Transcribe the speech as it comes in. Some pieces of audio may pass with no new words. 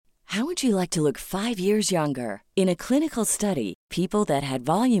How would you like to look 5 years younger? In a clinical study, people that had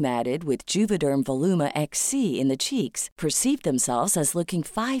volume added with Juvederm Voluma XC in the cheeks perceived themselves as looking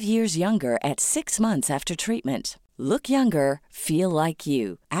 5 years younger at 6 months after treatment. Look younger, feel like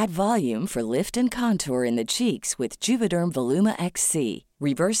you. Add volume for lift and contour in the cheeks with Juvederm Voluma XC.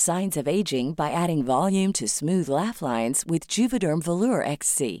 Reverse signs of aging by adding volume to smooth laugh lines with Juvederm Volure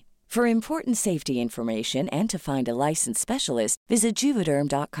XC. For important safety information and to find a licensed specialist, visit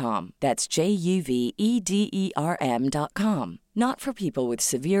Juvederm.com. That's JUVEDERM.com. Not for people with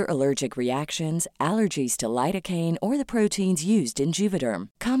severe allergic reactions, allergies to lidocaine, or the proteins used in Juvederm.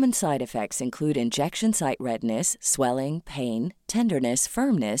 Common side effects include injection site redness, swelling, pain, tenderness,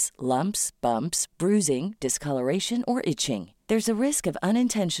 firmness, lumps, bumps, bruising, discoloration, or itching. There's a risk of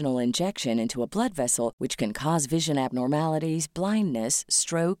unintentional injection into a blood vessel, which can cause vision abnormalities, blindness,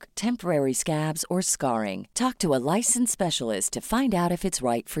 stroke, temporary scabs, or scarring. Talk to a licensed specialist to find out if it's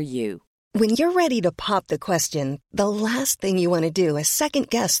right for you. When you're ready to pop the question, the last thing you want to do is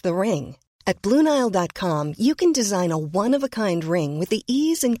second-guess the ring. At BlueNile.com, you can design a one-of-a-kind ring with the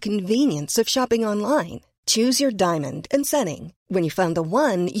ease and convenience of shopping online. Choose your diamond and setting. When you find the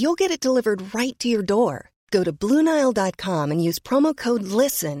one, you'll get it delivered right to your door. Go to BlueNile.com and use promo code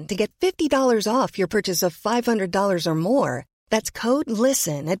LISTEN to get $50 off your purchase of $500 or more. That's code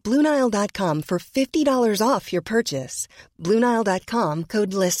LISTEN at BlueNile.com for $50 off your purchase. BlueNile.com,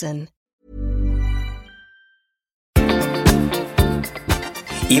 code LISTEN.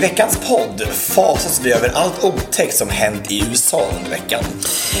 I veckans podd fasas vi över allt otäckt som hänt i USA under veckan.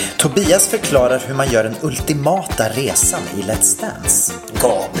 Tobias förklarar hur man gör den ultimata resan i Let's Dance.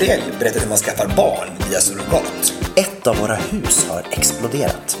 Gabriel berättar hur man skaffar barn via surrogat. Ett av våra hus har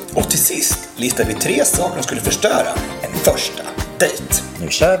exploderat. Och till sist listar vi 3 saker som skulle förstöra en första dejt. Nu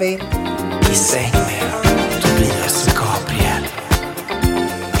kör vi! I säng med Tobias och Gabriel.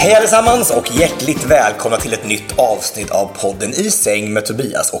 Hej allesammans och hjärtligt välkomna till ett nytt avsnitt av podden I säng med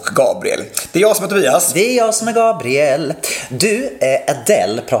Tobias och Gabriel. Det är jag som är Tobias. Det är jag som är Gabriel. Du,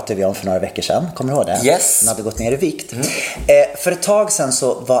 Adele pratade vi om för några veckor sedan. Kommer du ihåg det? Yes. Hon hade gått ner i vikt. För ett tag sedan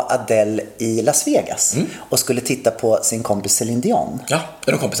så var Adele i Las Vegas och skulle titta på sin kompis Celine Dion. Ja,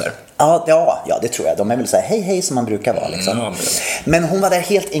 är de kompisar? Ja, det tror jag. De är väl så här hej som man brukar vara liksom. Men hon var där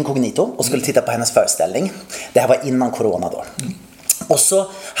helt inkognito och skulle titta på hennes föreställning. Det här var innan corona då. Och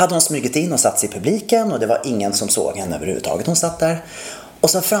så hade hon smugit in och satt sig i publiken och det var ingen som såg henne överhuvudtaget. Hon satt där. Och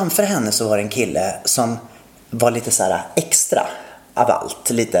så framför henne så var det en kille som var lite så här extra av allt.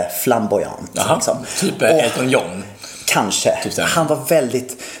 Lite flamboyant. Jaha, liksom. Typ Elton John. Kanske. Typ han var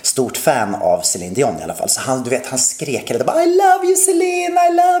väldigt stort fan av Celine Dion i alla fall. Så han skrek lite bara I love you Celine,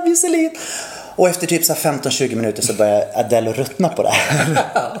 I love you Celine. Och efter typ så 15-20 minuter så började Adele ruttna på det.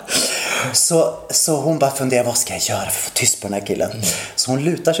 Så hon bara funderar, vad ska jag göra för att få tyst på den här killen? Så hon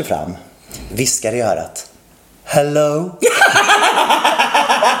lutar sig fram, viskar i örat hello.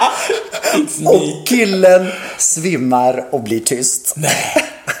 Och killen svimmar och blir tyst. Nej,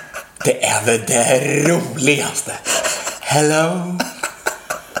 det är väl det roligaste. Hello.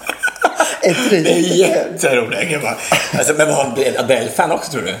 Det är jätteroligt. Alltså, men var han Adele-fan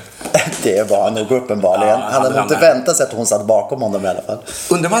också, tror du? Det var nog uppenbarligen. Ja, han hade nog inte väntat sig att hon satt bakom honom i alla fall.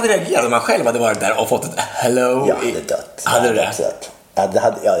 Undrar om han hade reagerat om han själv hade varit där och fått ett hello. Jag hade dött. Hade du det?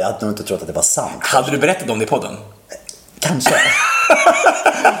 Jag hade nog inte trott att det var sant. Hade du berättat om det i podden? Kanske.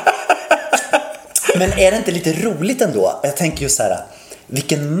 Men är det inte lite roligt ändå? Jag tänker ju så här,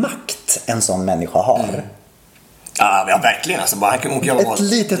 vilken makt en sån människa har. Ja, verkligen. Alltså, bara, ett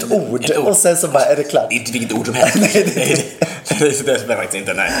litet ord och sen så bara är det klart. Det är inte vilket ord som helst. Det är faktiskt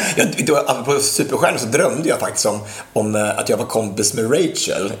inte. Nej. På Superstjärnor så drömde jag faktiskt om att jag var kompis med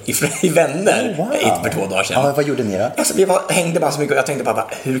Rachel i Vänner för 2 dagar sedan. Ja, vad gjorde ni då? Alltså, hängde bara så mycket och jag tänkte bara,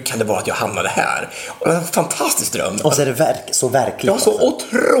 hur kan det vara att jag hamnade här? Och det var en fantastisk dröm. Och så är det så verkligt. Det var så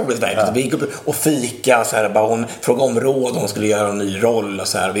otroligt verkligt. Vi gick upp och fika så här, bara hon frågade om råd, hon skulle göra en ny roll och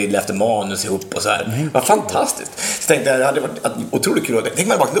så här, vi läste manus ihop och så här. Det var fantastiskt. Så tänkte jag, det hade varit otroligt kul. Tänk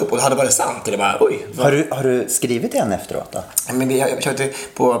man vaknade upp och det hade varit sant. Det bara, oj. Har du skrivit igen efteråt då? Men jag körde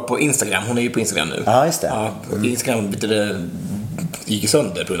på Instagram. Hon är ju på Instagram nu. Ja, just det. Ja, Instagram gick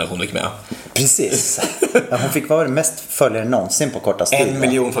sönder på grund av att hon gick med. Precis. Hon fick vara mest följare någonsin på kortast tid. 1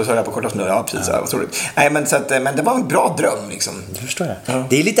 miljon följare på kortast tid. Ja, precis. Ja. Otroligt. Nej, men det var en bra dröm liksom. Det förstår jag. Ja.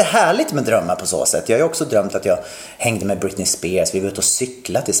 Det är lite härligt med drömmar på så sätt. Jag har ju också drömt att jag hängde med Britney Spears. Vi var ute och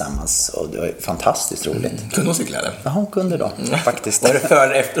cyklade tillsammans. Och det var fantastiskt roligt. Kunde hon cykla det? Ja, hon kunde då. Faktiskt. Var det före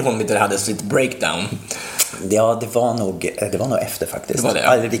eller efter hon hade sitt breakdown? Ja, det var nog efter faktiskt. Det var det?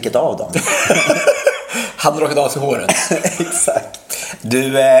 Eller vilket av dem? Hade du råkat av sig håret? Exakt.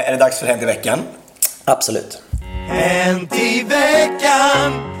 Du, är det dags för Hänt i veckan? Absolut. Hänt i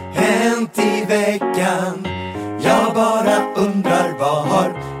veckan, hänt i veckan? Jag bara undrar vad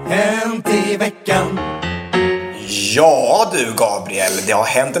har hänt i veckan? Ja du Gabriel, det har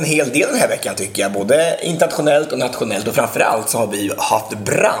hänt en hel del den här veckan tycker jag. Både internationellt och nationellt. Och framförallt så har vi haft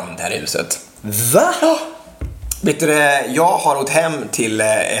brand här i huset. Va? Vet du, jag har åkt hem till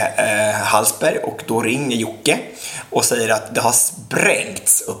Hallsberg och då ringer Jocke och säger att det har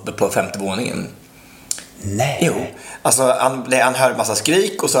sprängts uppe på 5:e våningen. Nej. Jo, alltså han hör en massa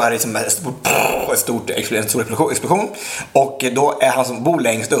skrik och så är det liksom en stor explosion. Och då är han som bor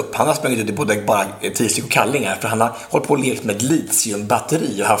längst upp, han har sprungit ut i både bara 10 stycken kallingar för han har hållit på och lekt med ett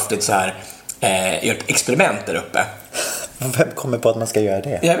litiumbatteri och haft ett så här gjort experiment där uppe. Vem kommer på att man ska göra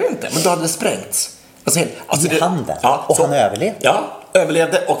det? Jag vet inte, men då hade det sprängts. Alltså i handen? Ja, och han överlevde? Ja,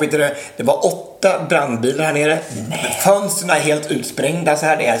 överlevde. Och vet du, det var 8 brandbilar här nere. Fönstren är helt utsprängda så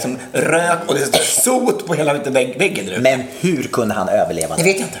här. Det är som rök och det är sot på hela väggen nu. Men hur kunde han överleva? Det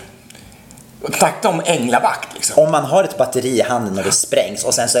vet jag inte. Snacka om änglavakt liksom. Om man har ett batteri i handen och det sprängs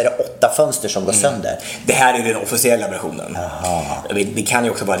och sen så är det 8 fönster som går sönder. Det här är den officiella versionen. Det kan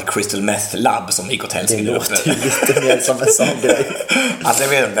ju också vara ett crystal meth lab som gick åt helsike. Det låter ju lite mer som en sån grej. Alltså jag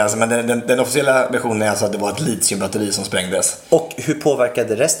vet inte, alltså, men den officiella versionen är alltså att det var ett litiumbatteri som sprängdes. Och hur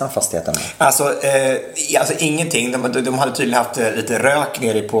påverkade resten av fastigheten? Alltså ingenting. De hade tydligen haft lite rök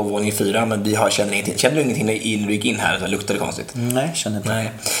nere på våning 4, men vi kände ingenting. Kände du ingenting när du gick in här? Det luktade konstigt. Nej, kände inte.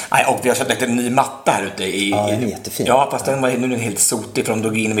 Nej, och vi har köpt en ny matta här ute ja, den är jättefin. Ja, fast den var nu helt sotig för de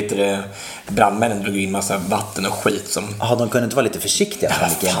drog in brandmännen drog in massa vatten och skit som... Ja, de kunde inte vara lite försiktiga.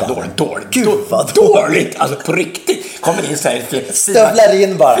 Dåligt. Gud vad dåligt. Alltså på riktigt. Kommer in så här stövlar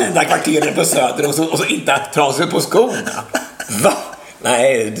in bara. Fina kvarterer på Söder och så inte trasor på skorna. Va?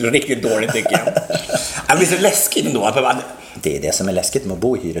 Nej, det är riktigt dåligt tycker jag. Men det är så läskigt ändå. Det är det som är läskigt med att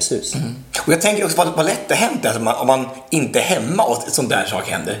bo i hyreshus. Och jag tänker också vad lätt det hänt alltså, om man inte är hemma och sånt där sak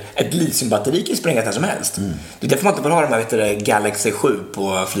händer. Ett litiumbatteri kan spränga där som helst. Det är därför man inte får ha de här Galaxy 7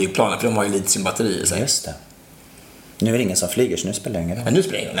 på flygplanen, för de har ju litiumbatteri i sig. Just det. Nu är det ingen som flyger så nu spelar det ingen roll. Men nu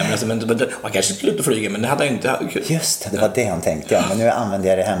springer man kanske skulle ut och flyga, men det hade jag inte. Just det var det han tänkte. Ja, men nu använder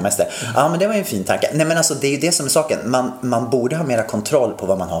jag det hemma istället. Ja, men det var ju en fin tanke. Nej, men alltså det är ju det som är saken. Man borde ha mera kontroll på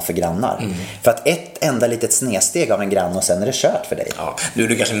vad man har för grannar. För att ett enda litet snedsteg av en grann och sen är det kört för dig. Ja, nu är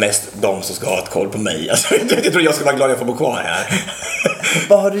det kanske mest de som ska ha ett koll på mig. Alltså, jag tror jag ska vara glad att jag får bo kvar här.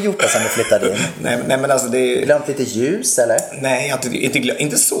 Vad har du gjort sen du flyttade in? Nej men alltså det... Glömt lite ljus eller? Nej,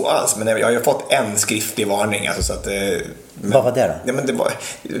 inte så alls. Men jag har ju fått en skriftlig varning. Alltså, så att, vad var det då? Ja, men det var...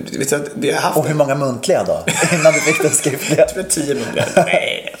 Vi har haft och hur många muntliga då? Innan du fick den skriftliga? Jag tror 10 muntliga.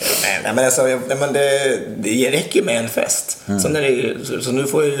 Nej, men alltså, det räcker med en fest. Så nu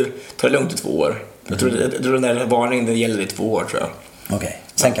får jag ju ta det lugnt i 2 år. Jag tror den där varningen den gäller i 2 år tror jag. Okej,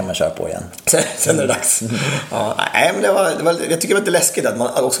 sen kan man köra på igen. Sen är det dags. Ja, nej, men jag tycker det var lite läskigt att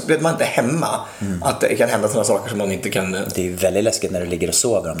man inte är hemma. Att det kan hända sådana saker som man inte kan... Det är ju väldigt läskigt när du ligger och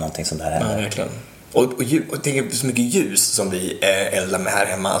sover om någonting sånt här händer. Ja, verkligen. Och tänk så mycket ljus som vi eldar med här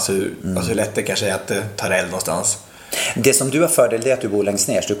hemma. Alltså hur lätt det kanske är att ta eld någonstans. Det som du har fördel är att du bor längst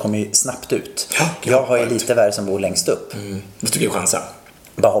ner, så du kommer ju snabbt ut. Ja, jag har ju lite värre som bor längst upp. Då tycker jag chansa.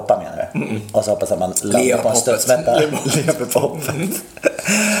 Bara hoppa menar du? Och så hoppas att man landar på en studsmätta. Lever på hoppet.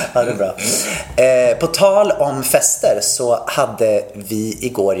 Ja, det är bra. På tal om fester så hade vi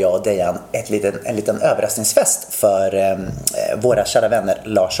igår, jag och Dejan, en liten överraskningsfest för våra kära vänner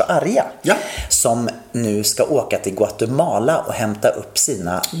Lars och Arja. Ja. Som nu ska åka till Guatemala och hämta upp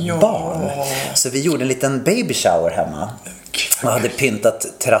sina barn. Så vi gjorde en liten baby shower hemma. Man hade pyntat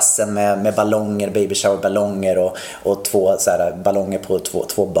terrassen med ballonger, baby shower ballonger och 2 så här ballonger på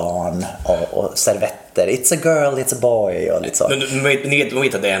två barn och servetter. It's a girl, it's a boy och lite så. Men du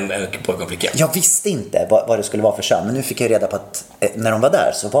vet att det är en pojke och flicka? Jag visste inte vad det skulle vara för kön, men nu fick jag reda på att när de var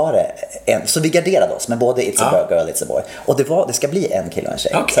där så var det en, så vi garderade oss med både it's a girl, it's a boy. Och det ska bli en kille och en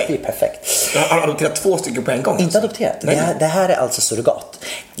tjej. Okay. Så det är perfekt. Har du adopterat 2 stycken på en gång? Inte adopterat. Det här är alltså surrogat.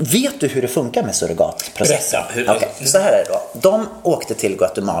 Vet du hur det funkar med surrogatprocessen? Okay. Så här är det då. De åkte till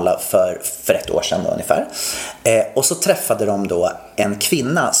Guatemala för 1 år sedan då, ungefär. Och så träffade de då en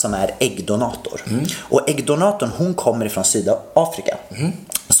kvinna som är äggdonator. Och äggdonatorn, hon kommer ifrån Sydafrika.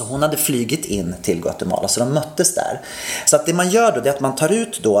 Så hon hade flygit in till Guatemala, så de möttes där. Så att det man gör då, det är att man tar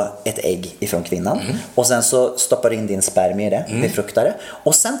ut då ett ägg ifrån kvinnan. Och sen så stoppar in din spermie i det, befruktar det.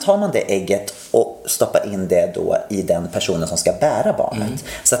 Och sen tar man det ägget och stoppar in det då i den personen som ska bära barnet.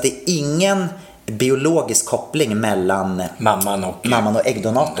 Så att det är ingen biologisk koppling mellan mamman och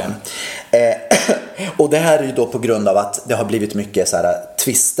äggdonatorn. Och det här är ju då på grund av att det har blivit mycket så här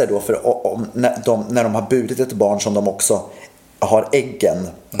twister då, för när de har burit ett barn som de också har äggen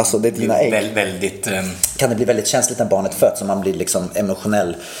Alltså det är dina ägg. Väldigt... Kan det bli väldigt känsligt när barnet föds, om man blir liksom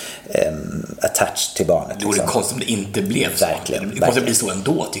emotionell attached till barnet. Det vore konstigt om det inte blev så. Verkligen. Det måste bli så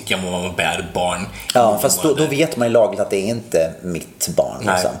ändå, tycker jag, om man bär barn. Ja, fast då vet man ju lagligt att det är inte mitt barn.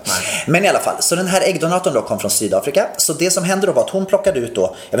 Liksom. Nej. Men i alla fall, så den här äggdonatorn då kom från Sydafrika. Så det som hände då var att hon plockade ut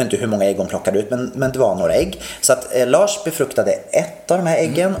då, jag vet inte hur många ägg hon plockade ut, men det var några ägg. Så att Lars befruktade ett av de här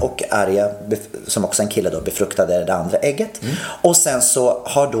äggen och Arja, som också en kille då, befruktade det andra ägget. Och sen så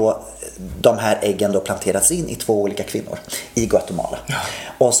har då de här äggen då planterats in i 2 olika kvinnor i Guatemala. Ja.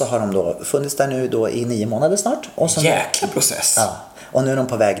 Och så har de då funnits där nu då i 9 månader snart. Och så jäkla process. Ja. Och nu är de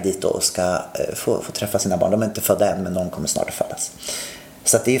på väg dit och ska få träffa sina barn. De är inte födda än, men de kommer snart att födas.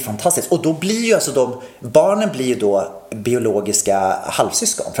 Så att det är fantastiskt. Och då blir ju alltså barnen blir ju då biologiska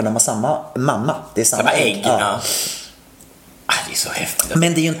halvsyskon. För de har samma mamma. Det är samma ägg. Ja. Det är så häftigt.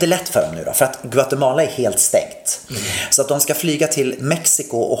 Men det är ju inte lätt för dem nu då, för att Guatemala är helt stängt. Så att de ska flyga till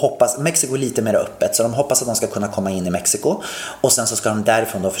Mexiko och hoppas, Mexiko är lite mer öppet, så de hoppas att de ska kunna komma in i Mexiko. Och sen så ska de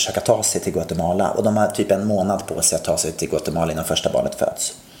därifrån då försöka ta sig till Guatemala. Och de har typ en månad på sig att ta sig till Guatemala innan första barnet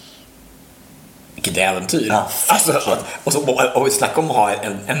föds. Vilket äventyr. Ja, alltså, och vi snackar om att ha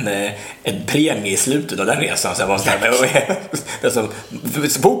en premie i slutet av den resan. Så alltså,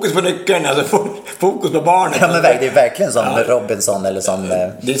 fokus på nyckeln, alltså, fokus på barnet. Ja, men det är verkligen som Robinson eller som...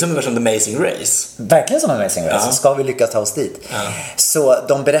 Det är som The Amazing Race. Verkligen som Amazing Race. Så ska vi lyckas ta oss dit. Så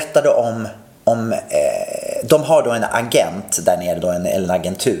de berättade om de har då en agent där nere då, en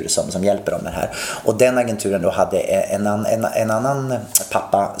agentur som hjälper dem med det här. Och den agenturen då hade en annan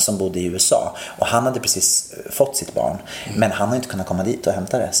pappa som bodde i USA, och han hade precis fått sitt barn, men han har inte kunnat komma dit och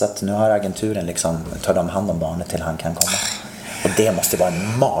hämta det, så att nu har agenturen liksom, tar de hand om barnet till han kan komma. Och det måste vara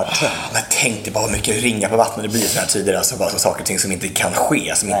en mardröm. Men tänk dig bara hur mycket ringar på vattnet det blir så här tider, alltså bara saker och ting som inte kan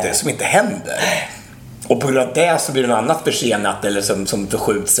ske, som inte händer. Och på grund av det så blir det något annat försenat eller som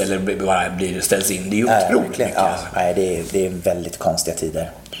förskjuts eller bara ställs in. Det är ju otroligt mycket. Ja, nej, det är väldigt konstiga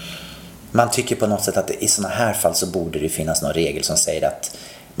tider. Man tycker på något sätt att i såna här fall så borde det finnas någon regel som säger att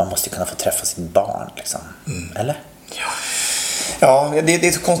man måste kunna få träffa sitt barn liksom. Eller? Ja, det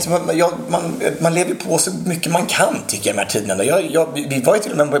är så konstigt. Man lever på så mycket man kan, tycker jag, i de här tiderna. Vi var ju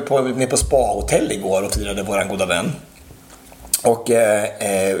till och med på spa-hotell igår och firade våran goda vän. Och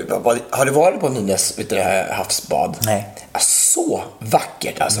har du varit på Nynäs, vet du, det här havsbad? Nej. Så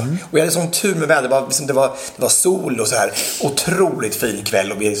vackert alltså. Och jag hade sån tur med väder. Det var sol och så här otroligt fin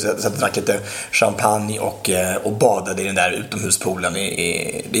kväll, och vi drack lite champagne och badade i den där utomhuspoolen.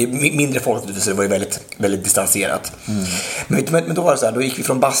 Det är mindre folk, så det var ju väldigt, väldigt distanserat. Men då var det så här, då gick vi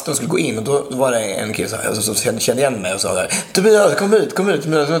från bastun och skulle gå in, och då var det en kille som kände igen mig och sa där: Tobias, kom hit.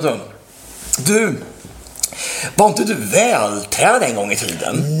 Du, var inte du vältränad en gång i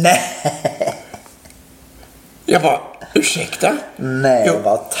tiden? Nej. Jag bara, ursäkta? Nej,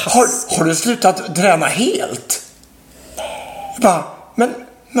 vad taskigt. Har du slutat träna helt? Jag bara,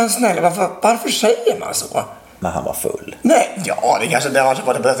 men snälla, varför säger man så? Men han var full. Nej, ja, det kanske det var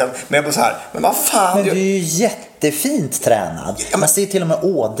på det sättet. Men jag bara så här, men vad fan. Men du är ju jättefint tränad. Man ser till och med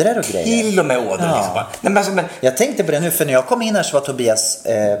ådror och grejer. Till och med ådror liksom. Nej, men jag tänkte på det nu, för när jag kom in här så var Tobias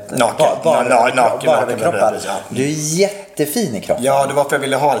naken. Kroppen. Du är jättefin i kroppen. Ja, det var för jag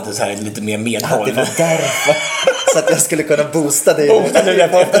ville ha lite mer medhåll. Det var därför. Så att jag skulle kunna boosta dig.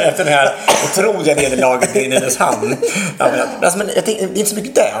 Efter det här otroliga nederlaget i Nynäshamn. Men jag tänkte, det är inte så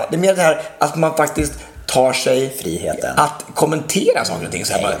mycket det. Det är mer det här att man faktiskt tar sig friheten att kommentera saker och ting.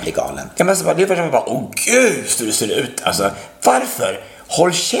 Så här, jag blir galen. Ja, men så bara, det är för att man bara, åh gud, hur det ser ut. Alltså, varför?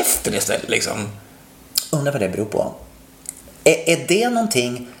 Håll käften istället liksom. Undrar vad det beror på. Är det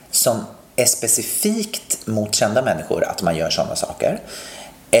någonting som är specifikt mot kända människor, att man gör sådana saker?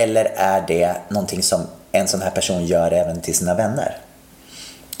 Eller är det någonting som en sån här person gör även till sina vänner?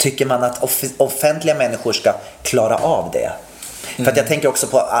 Tycker man att offentliga människor ska klara av det? För att jag tänker också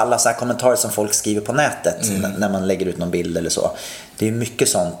på alla så här kommentarer som folk skriver på nätet när man lägger ut någon bild eller så. Det är mycket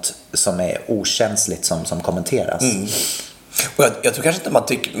sånt som är okänsligt som kommenteras. Och jag tror kanske inte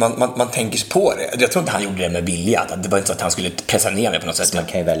man tänker på det. Jag tror inte han gjorde det med vilja. Det var inte så att han skulle pressa ner mig på något sätt. Man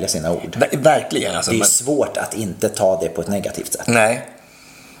kan ju välja sina ord. Verkligen. Alltså, det är svårt att inte ta det på ett negativt sätt. Nej.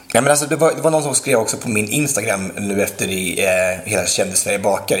 Ja, men alltså, det var någon som skrev också på min Instagram nu efter hela Kändis-Sverige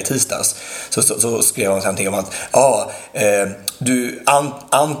bakar i tisdags. Så skrev han någonting om att du,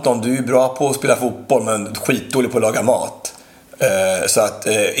 Anton, du är bra på att spela fotboll men skitdålig på att laga mat. Så att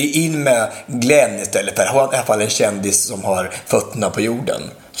in med Glenn istället, för han är i alla fall en kändis som har fötterna på jorden.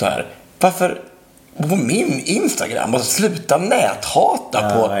 Så här. Varför på min Instagram måste sluta näthata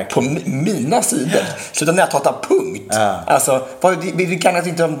på mina sidor? Sluta näthata, punkt. Alltså, vi kan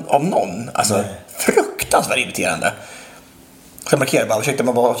inte av någon. Alltså, fruktansvärt irriterande. Jag markerar bara, försökte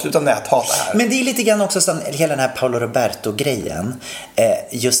man bara sluta näthata här. Men det är lite grann också som hela den här Paolo Roberto-grejen.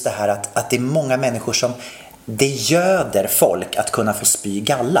 Just det här att det är många människor som det göder folk att kunna få spy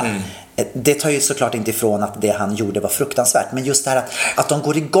galla. Det tar ju såklart inte ifrån att det han gjorde var fruktansvärt. Men just det här att de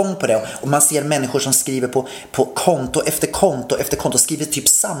går igång på det. Och man ser människor som skriver på konto efter konto efter konto. Skriver typ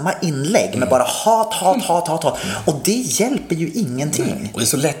samma inlägg med bara hat. Och det hjälper ju ingenting. Och det är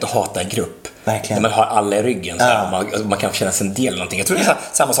så lätt att hata en grupp. Verkligen. När man har alla i ryggen så man kan känna sig en del av någonting. Jag tror det är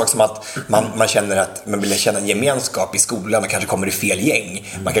samma sak som att man känner att man vill känna en gemenskap i skolan. Man kanske kommer i fel gäng.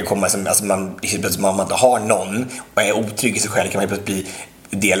 Man kan komma som man inte har någon och är otrygg i sig själv, kan man plötsligt bli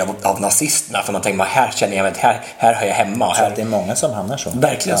del av nazisterna, för man tänker här känner jag här hör jag hemma. Och här, så det är många som hamnar så.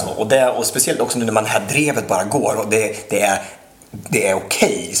 Verkligen så. Och speciellt också nu när man här drevet bara går och det är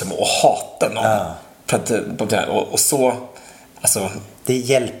okej liksom, att hata någon. För att, och så alltså, det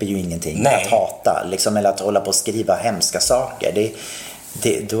hjälper ju ingenting nej. Att hata liksom, eller att hålla på och skriva hemska saker.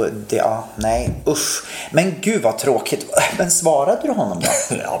 Nej, usch. Men gud vad tråkigt. Men svarade du honom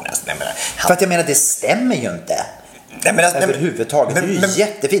då? Ja, men för att jag menar, det stämmer ju inte. Överhuvudtaget. Det är ju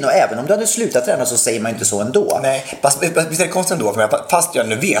jättefint. Och även om du hade slutat träna så säger man inte så ändå. Nej, fast visst är det konstigt ändå. För fast jag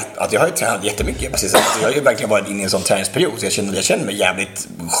nu vet att jag har ju tränat jättemycket. Precis, jag har ju verkligen varit inne i en sån träningsperiod. Så jag känner mig jävligt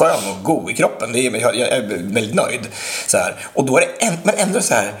skön och god i kroppen. Jag är väldigt nöjd. Så här. Och då är det men ändå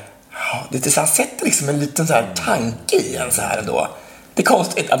så här. Det sätter liksom en liten så här tanke i en så här ändå. Det är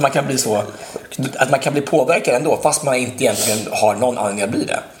konstigt att man kan bli så, att man kan bli påverkad ändå fast man inte egentligen har någon anledning att bli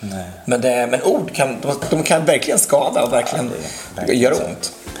det. Nej. Men ord kan verkligen skada och verkligen göra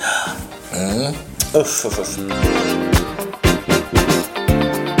ont. Usch.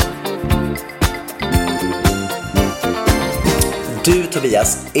 Du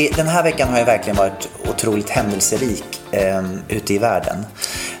Tobias, den här veckan har jag verkligen varit otroligt händelserik ute i världen.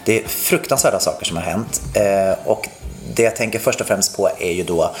 Det är fruktansvärda saker som har hänt och det jag tänker först och främst på är ju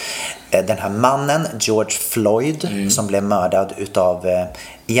då den här mannen, George Floyd, som blev mördad utav,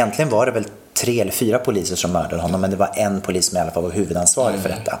 egentligen var det väl 3 eller 4 poliser som mördade honom, men det var en polis som i alla fall var huvudansvarig för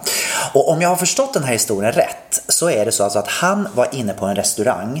detta. Och om jag har förstått den här historien rätt så är det så alltså att han var inne på en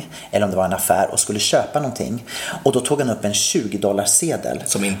restaurang, eller om det var en affär, och skulle köpa någonting. Och då tog han upp en $20-sedel.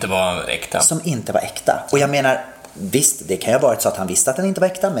 Som inte var äkta. Och jag menar, visst, det kan ju ha varit så att han visste att den inte var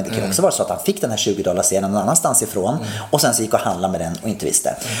äkta, men det kan också vara så att han fick den här $20-sedeln någon annanstans ifrån och sen så gick och handlade med den och inte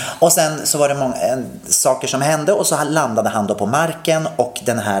visste. Och sen så var det många saker som hände och så landade han då på marken och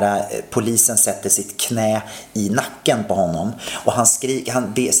den här polisen sätter sitt knä i nacken på honom och han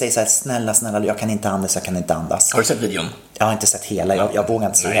säger så här: snälla, jag kan inte andas. Har du sett videon? Jag har inte sett hela, jag vågar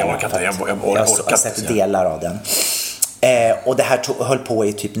inte se hela. Jag har sett delar av den. Och det här höll på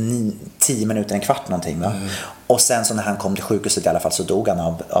i typ 10 minuter, en kvart någonting va? Och sen så när han kom till sjukhuset i alla fall så dog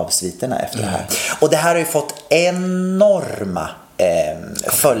han av sviterna efter det här. Och det här har ju fått enorma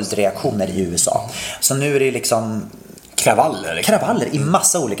följdreaktioner i USA. Så nu är det liksom kravaller i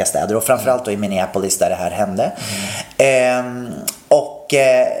massa olika städer och framförallt då i Minneapolis där det här hände. Och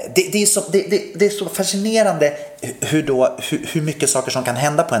det är så fascinerande hur mycket saker som kan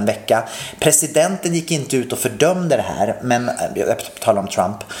hända på en vecka. Presidenten gick inte ut och fördömde det här, men jag talar om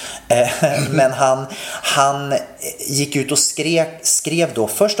Trump. Men han gick ut och skrev då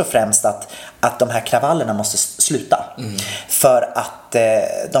först och främst att de här kravallerna måste sluta. För att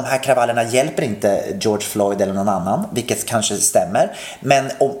de här kravallerna hjälper inte George Floyd eller någon annan, vilket kanske stämmer.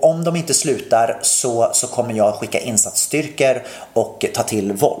 Men om de inte slutar så kommer jag skicka insatsstyrkor och ta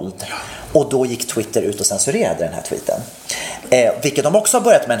till våld. Och då gick Twitter ut och censurerade den här tweeten. Vilket de också har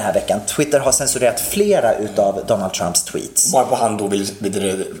börjat med den här veckan. Twitter har censurerat flera utav Donald Trumps tweets. Varpå han då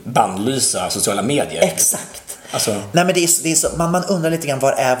vill bannlysa sociala medier. Exakt. Alltså. Nej, men det är så, man undrar lite grann,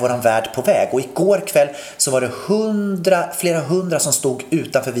 var är våran värld på väg? Och igår kväll så var det flera hundra som stod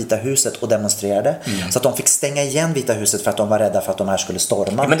utanför Vita huset och demonstrerade. Så att de fick stänga igen Vita huset för att de var rädda för att de här skulle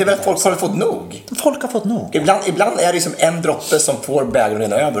storma. Ja, men det är väl att folk har fått nog. Folk har fått nog. Ibland är det liksom en droppe som får bägaren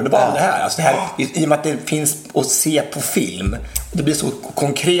redan över. Det är bara det här. Alltså det här, i och med att det finns att se på film. Det blir så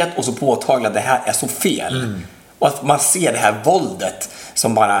konkret och så påtagligt att det här är så fel. Och att man ser det här våldet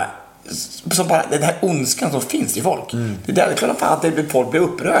som bara den här ondskan som finns i folk. Det är klart att folk blir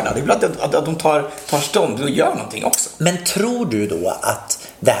upprörda. Det är klart att de tar stånd och gör någonting också. Men tror du då att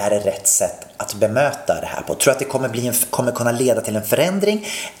det här är rätt sätt att bemöta det här på? Tror du att det kommer kunna leda till en förändring?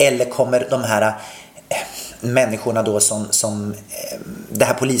 Eller kommer de här människorna då som det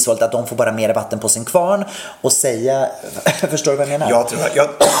här polisvåldet, att de får bara mer vatten på sin kvarn och säga, förstår du vad jag menar? Jag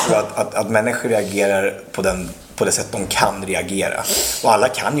tror att människor reagerar på på det sätt de kan reagera. Och alla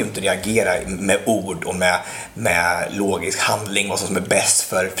kan ju inte reagera med ord och med logisk handling, vad som är bäst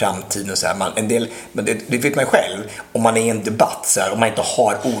för framtiden och så här. Men det vet man själv, om man är i en debatt så här, om man inte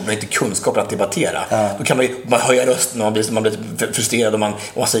har ord och inte kunskaper att debattera, då kan man höja rösten och man blir frustrerad och man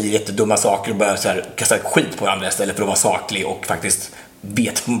säger jättedumma saker och börjar så här kasta skit på varandra istället för att vara saklig och faktiskt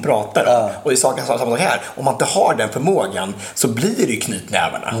vet vad man pratar om. Och i saken samma sak här, om man inte har den förmågan så blir det ju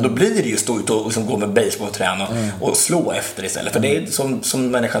knytnävarna. Då blir det ju stå ut och liksom gå med basebollträn och slå efter istället. För det är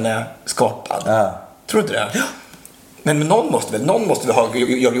som människan är skapad. Tror du inte det? Ja. Men någon måste väl ha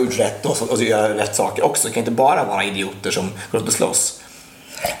gjort rätt och göra rätt saker också. Det kan inte bara vara idioter som går ut och slåss.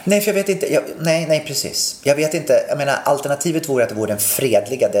 Nej, för jag vet inte. Nej, precis. Jag vet inte. Jag menar, alternativet vore att det vore en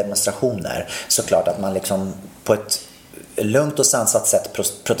fredliga demonstrationer. Såklart att man liksom på ett lugnt och sansat sätt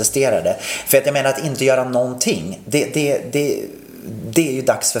protesterade. För att jag menar att inte göra någonting, det är ju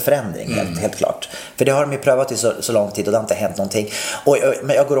dags för förändring, helt klart. För det har de ju prövat i så lång tid och det har inte hänt någonting.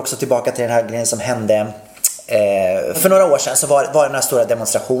 Men jag går också tillbaka till den här grejen som hände för några år sedan. Så var det några stora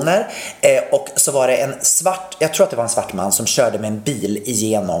demonstrationer och så var det jag tror att det var en svart man som körde med en bil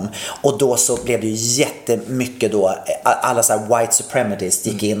igenom, och då så blev det ju jättemycket då, alla så här white supremacists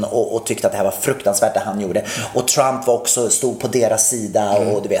gick in och tyckte att det här var fruktansvärt det han gjorde, och Trump var också, stod på deras sida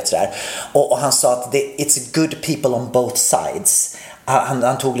och du vet sådär, och han sa att it's good people on both sides.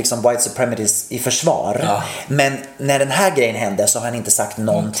 Han tog liksom white supremacists i försvar. Men när den här grejen hände så har han inte sagt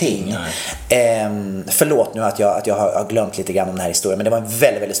någonting. Förlåt nu att jag har glömt lite grann om den här historien, men det var en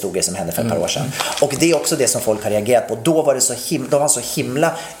väldigt, väldigt stor grej som hände för ett par år sedan. Och det är också det som folk har reagerat på. Då var det då var han så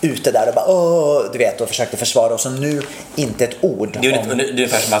himla ute där och bara du vet, och försökte försvara, och så nu inte ett ord. Det är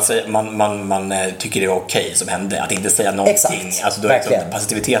ungefär som att säga, man tycker det är okej som hände, att inte säga någonting. Exakt. Alltså då är liksom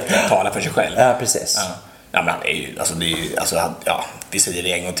passiviteten att tala för sig själv. Ja, precis. Ja, men vi säger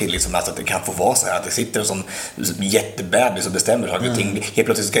det en gång till liksom, alltså, att det kan få vara så här att det sitter en sån jättebebis och bestämmer saker och ting. Helt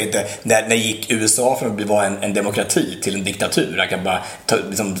plötsligt ska inte, när gick USA från att vara en demokrati till en diktatur? Jag kan bara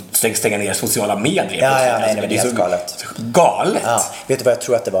stänga ner sociala medier. Nej, det är helt galet. Galet. Vet du vad jag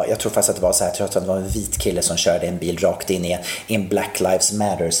tror att det var? Jag tror faktiskt att det var så här, jag tror att det var en vit kille som körde en bil rakt in i en Black Lives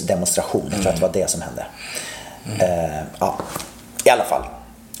Matters demonstration. Jag tror att det var det som hände. I alla fall.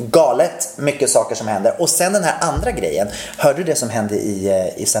 Galet, mycket saker som händer. Och sen den här andra grejen. Hörde du det som hände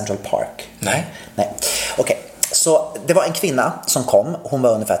i Central Park? Nej. Okej. Så det var en kvinna som kom. Hon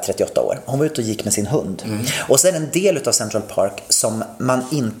var ungefär 38 år. Hon var ute och gick med sin hund. Och sen en del av Central Park som man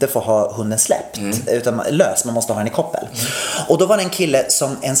inte får ha hunden släppt. Utan lös, man måste ha henne i koppel. Och då var det en kille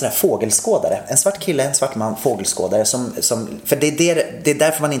som en sån här fågelskådare. En svart kille, en svart man, fågelskådare. För det är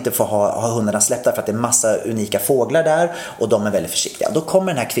därför man inte får ha hundarna släppta. För att det är massa unika fåglar där. Och de är väldigt försiktiga. Då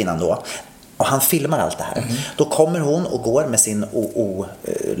kommer den här kvinnan då. Och han filmar allt det här. Då kommer hon och går med sin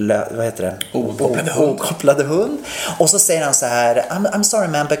okopplade hund. Och så säger han så här: I'm sorry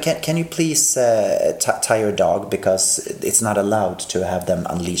man, but can you please tie your dog, because it's not allowed to have them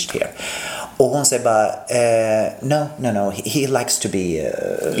unleashed here. Och hon säger bara no, he likes to be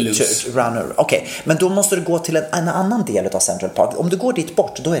runner. Okej, men då måste du gå till en annan del av Central Park. Om du går dit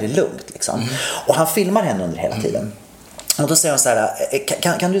bort, då är det lugnt liksom. Och han filmar henne under hela tiden. Och då säger hon så här: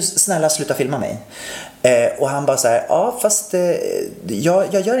 kan du snälla sluta filma mig? Och han bara så här: ja, fast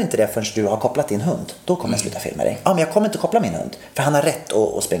jag gör inte det förrän du har kopplat din hund. Då kommer jag sluta filma dig. Ja, men jag kommer inte koppla min hund, för han har rätt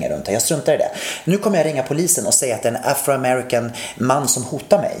att springa runt här. Jag struntar i det. Nu kommer jag ringa polisen och säga att det är en afroamerican man som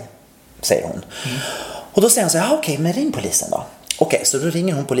hotar mig, säger hon. Och då säger han så här: okej, men ring polisen då. Okej, så då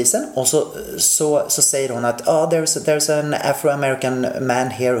ringer hon polisen och så säger hon att there's an Afro-American man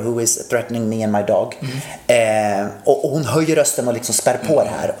here who is threatening me and my dog. Och hon höjer rösten och liksom spär på det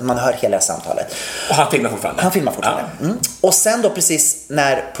här. Man hör hela samtalet. Och han filmar fortfarande. Och sen då, precis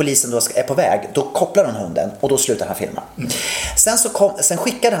när polisen då är på väg, då kopplar hon hunden och då slutar han filma. Sen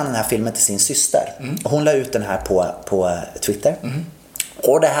skickade han den här filmen till sin syster. Hon la ut den här på Twitter.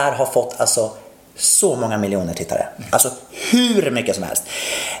 Och det här har fått alltså så många miljoner tittare. Alltså hur mycket som helst.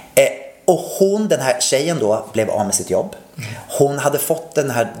 Och den här tjejen då, blev av med sitt jobb. Hon hade fått den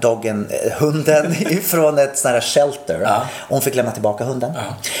här hunden ifrån ett sån här shelter. Hon fick lämna tillbaka hunden.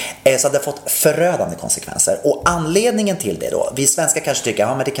 Så hade det fått förödande konsekvenser. Och anledningen till det då, vi svenskar kanske tycker,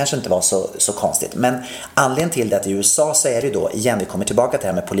 men det kanske inte var så konstigt. Men anledningen till det att i USA så är det då, igen, vi kommer tillbaka till det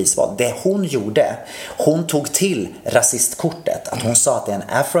här med polisvåld. Det hon gjorde, hon tog till rasistkortet. Att hon sa att det är en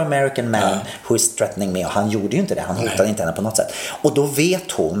Afro-American man who is threatening me. Och han gjorde ju inte det, han hotade inte henne på något sätt. Och då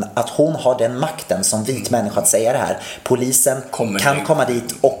vet hon att hon har den makten som vit människa att säga det här. Polisen kan komma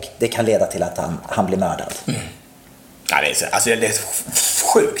dit och det kan leda till att han blir mördad. Ja, det är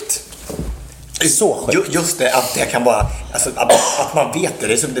sjukt. Så sjukt. Just det, att det kan vara, alltså, att man vet det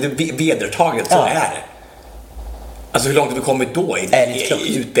är vedertaget, så är det. Alltså hur långt har vi kommit då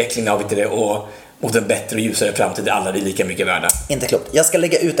i utvecklingen av det och den bättre och ljusare framtid där alla är lika mycket värda? Inte klokt. Jag ska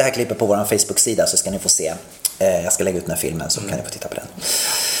lägga ut det här klippet på vår Facebook-sida så ska ni få se. Jag ska lägga ut den här filmen så kan ni få titta på den.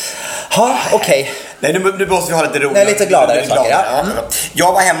 Ja, okej. Nej, nu måste vi ha lite roligt. Nej, lite gladare saker. Ja.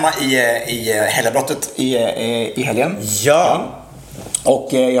 Jag var hemma i helgbrottet i helgen. Ja.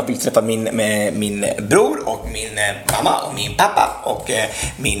 Och jag fick träffa min bror och min mamma och min pappa och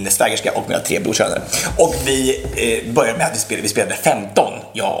min svägerska och mina 3 brorsöner. Och vi började med att vi spelade 15,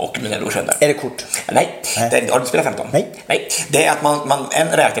 jag och mina brorsöner. Är det kort? Nej. Har du spelat 15? Nej. Det är att man en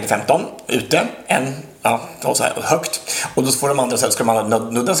räknar till 15 ute, så här högt. Och då får de andra så ska man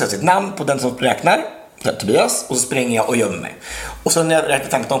nudda sig sitt namn på den som räknar. Tobias, och så springer jag och gömmer mig. Och så när jag räknar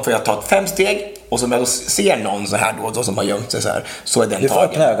 15 får jag ta 5 steg. Och så om jag då ser någon så här då som har gömt sig så här, så är den tagen. Du får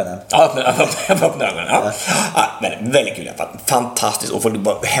öppna ögonen. Ja, jag får öppna ögonen. Ja, men väldigt kul. Fantastiskt att få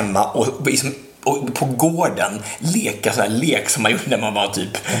vara hemma och på gården leka så här lek som man gjorde när man var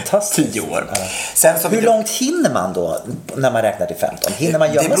typ 10 år. Ja. Sen så hur långt hinner man då när man räknar till 15? Hinner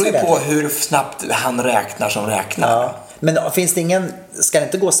man gömma sig? Det beror ju på hur snabbt han räknar som räknar. Ja. Men finns det ingen, ska det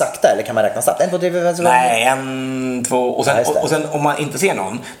inte gå sakta eller kan man räkna snabbt? 1, 2, 3, 4, 5, Nej, 1, 2 och sen om man inte ser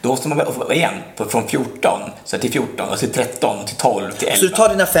någon, då måste man igen från 14 så till 14 och till 13 till 12 till 11. Så du tar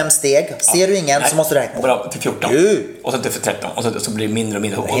dina 5 steg, ser du ingen så måste du räkna. Bara till 14. Och sen till 13 och så blir det mindre och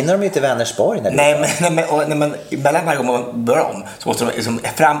mindre. Men hinner de ju till Vänersborg när men mellan varje gång man börjar om så måste de liksom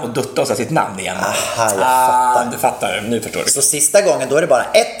fram och dutta och säga sitt namn igen. Aha, jag fattar. Du fattar, nu förstår du. Så sista gången då är det bara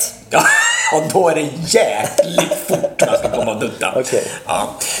 1. Ja, och då är det jäkligt fort man ska komma och dutta. Okay. Ja.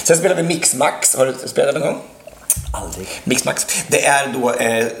 Sen spelar vi Mixmax. Har du spelat någon gång? Aldrig. Mixmax. Det är då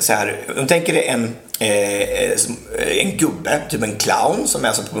så här, om du tänker dig en gubbe, typ en clown som är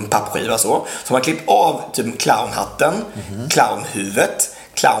alltså på en pappskiva så. Som har klippt av typ clownhatten, clownhuvudet,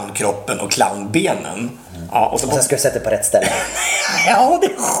 clownkroppen och clownbenen. Ja, och sen ska du sätta på rätt ställe. Ja, det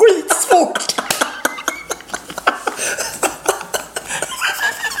är skitsvårt.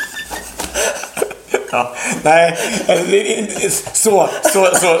 Ja, nej, så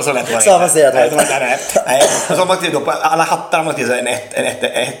lätt var det. Så avancerat var det. Nej, så har man skrivit då på alla hattar har man skrivit en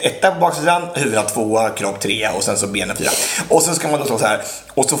etta på baksidan, huvudet 2, kropp 3 och sen så benen 4. Och så ska man då slå så här.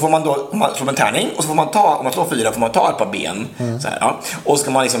 Och så får man då slå en tärning och så får man ta, om man slår 4 får man ta ett par ben så här, ja. Och så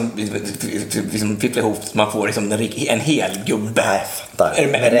ska man liksom fippla ihop så man får liksom en hel gubbe. Nej, fattar.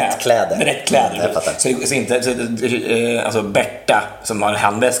 Med rätt kläder. Med rätt kläder. Så inte alltså Berta som har en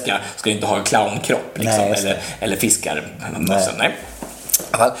handväska ska inte ha en clownkropp liksom, eller fiskar. Nej.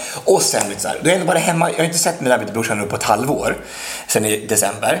 Och sen lite så här, då är jag bara hemma. Jag har inte sett mina brorsan nu på ett halvår sen i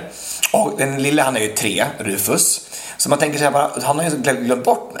december. Och den lilla, han är ju 3, Rufus. Så man tänker så här bara, han har ju glömt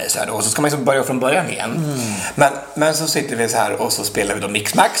bort mig så här då, och så ska man liksom börja från början igen. Men så sitter vi så här och så spelar vi då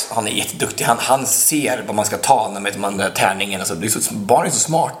Mixmax. Han är jätteduktig. Han ser vad man ska ta när man tärningen. Alltså, barn är så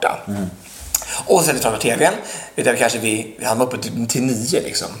smarta. Och sen framför tvn, där kanske han var uppe till 9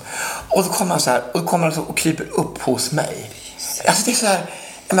 liksom. Och då kommer han så här och kryper upp hos mig. Alltså det är så här,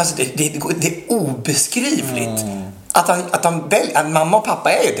 alltså det är obeskrivligt. Att han väljer, mamma och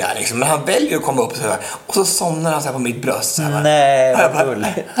pappa är ju där liksom, men han väljer att komma upp så här, och så somnar han så här på mitt bröst så här. Nej, vad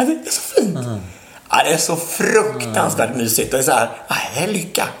gulligt. Det är så fint. Ja, det är så fruktansvärt mysigt. Det är så här, det är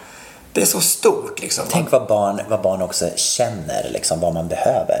lycka. Det är så stort liksom. Tänk vad barn också känner liksom, vad man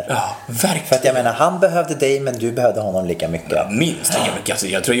behöver. Ja, verkligen. För att jag menar, han behövde dig men du behövde honom lika mycket. Ja, minst lika mycket. Alltså,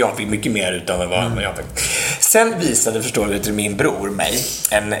 jag tror jag fick mycket mer utav vad jag fick. Sen visade, förstår du, till min bror mig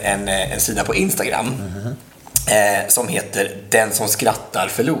en sida på Instagram. Som heter Den som skrattar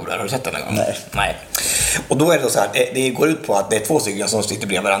förlorar. Har du sett den någon gång? Nej. Och då är det så här, det går ut på att det är 2 stycken som sitter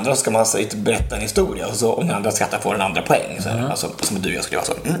bredvid varandra och ska man berätta en historia och så om den andra skrattar får den andra poäng så här, alltså som du och jag skulle vara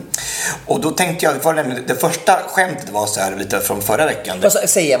så. Och då tänkte jag, det första skämtet var så här lite från förra veckan. Vad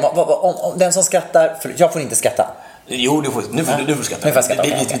säger jag? Om den som skrattar, jag får inte skratta. Jo, nu får skratta. Nu får jag skratta.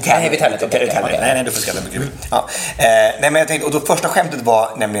 Vi tävlar. Nej, du får skratta mycket. Ja. Nej, men jag tänkte, och då första skämtet var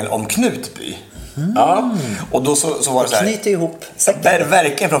nämligen om Knutby. Ja, och då så var det så här. Knyter ihop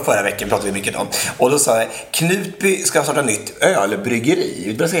verkligen från förra veckan pratade vi mycket om. Och då sa jag, Knutby ska starta nytt ölbryggeri. Vet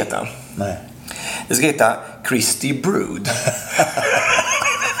du vad det ska heta? Nej. Det ska heta Christy Brood.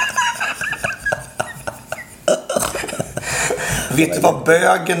 Vet du vad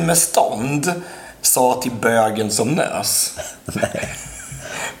bögen med stånd sa till bögen som nös? Nej.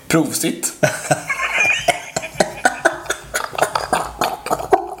 Prosit.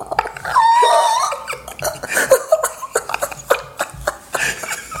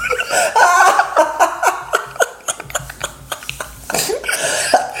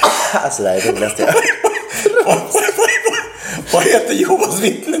 Alltså det här är det roligaste jag. Vad heter Jehovas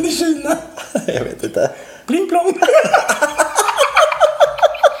vittnen i Kina? Jag vet inte. Bling plong.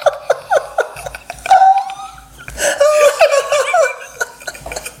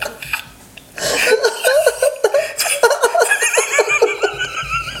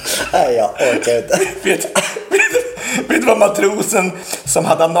 Vet du vad matrosen som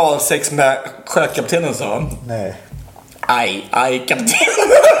hade analsex med sjökaptenen sa? Nej. Aj, kapten.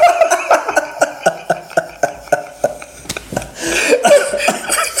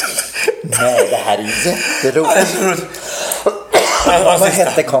 Nej, det här är jätteroligt. Vad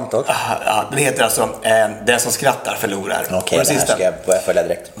hette kontot? Ja, det heter alltså Den som skrattar förlorar. Okej, det här ska jag börja följa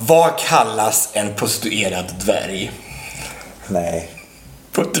direkt. Vad kallas en prostituerad dvärg? Nej.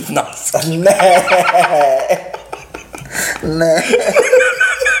 Puttifnask. Nej.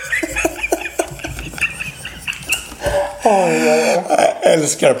 Jag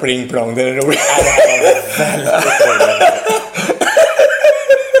älskar pling plong, det är roligt.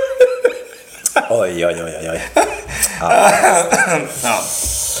 Oj.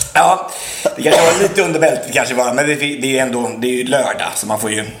 Ja, det kanske var lite underbältet kanske var, men det är ju ändå, det är ju lördag så man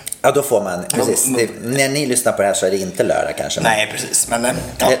får ju. Ja, då får man, precis. När ni lyssnar på det här så är det inte lördag kanske. Nej, precis. Men, ja.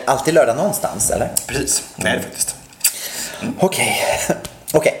 Det är alltid lördag någonstans, eller? Precis, det är det faktiskt. Okej.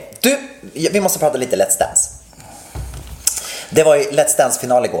 Du, vi måste prata lite Let's Dance. Det var ju Let's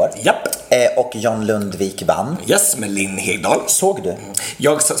Dance-final igår. Japp. Och John Lundvik vann. Yes, med Linn Hegdahl. Såg du?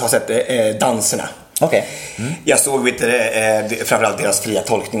 Jag har sett danserna. Okej. Jag såg framförallt deras fria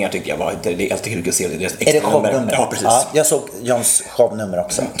tolkningar tycker jag var. Det är alltid kul att se deras extra. Är det shownummer? Ja, precis. Ja, jag såg Johns shownummer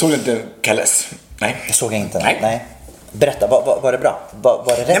också. Tog du inte Kalles? Nej. Det såg jag inte. Nej. Berätta, var det bra?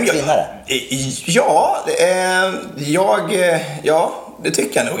 Var det rätt vinnare? Ja, det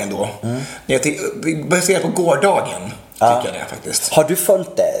tycker jag nog ändå. Baserat på gårdagen. Tycker jag det faktiskt. Har du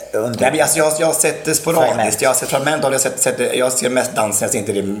följt det under? Nej, jag har sett det sporadiskt. Jag har sett fragment av det. Jag ser mest dansen, jag ser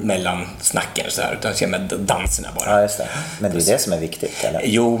inte det mellan snacken så här, utan jag ser med danserna bara. Ja, just det. Men det är det som är viktigt, eller?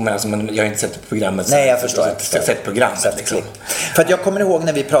 Jo, men jag har inte sett programmet. Nej, jag förstår. Jag har sett programmet liksom. För att jag kommer ihåg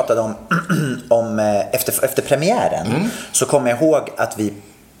när vi pratade om efter premiären, så kommer jag ihåg att vi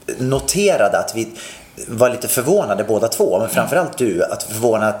noterade att vi var lite förvånade båda två, men framförallt du, att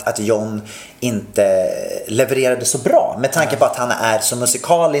förvånad att John inte levererade så bra med tanke på att han är så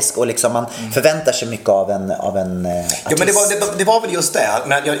musikalisk och liksom man förväntar sig mycket av en artist. Ja, men det var väl just det,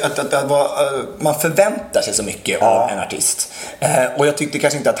 man förväntar sig så mycket av en artist. Och jag tyckte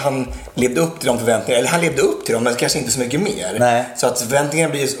kanske inte att han levde upp till de förväntningarna, eller han levde upp till dem men kanske inte så mycket mer. Nej. Så att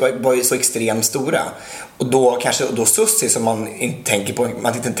förväntningarna var ju så extremt stora. Och då Susie som man inte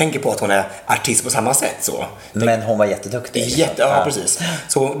tänker på att hon är artist på samma sätt så. Men hon var jätteduktig. Ja, precis.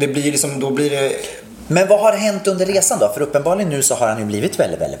 Så det blir liksom, då blir det. Men vad har hänt under resan då? För uppenbarligen nu så har han ju blivit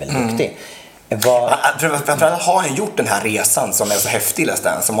väldigt, väldigt, väldigt duktig. Framförallt har han gjort den här resan som är så häftig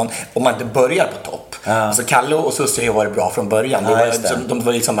nästan, som om man inte börjar på topp. Alltså Kalle och Susie har varit bra från början. De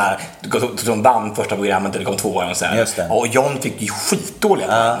var liksom här, de vann första programmet och det kom 2 år och så här. Och John fick ju skitdåliga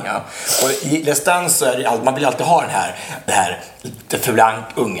poäng. Och i Let's Dance så är det, man vill alltid ha det här lite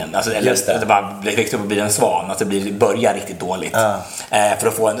fulankungen, alltså, eller att det bara växer upp och blir en svan, att det börjar riktigt dåligt. För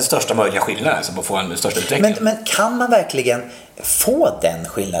att få den största möjliga skillnaden, alltså för att få en största utveckling. Men kan man verkligen få den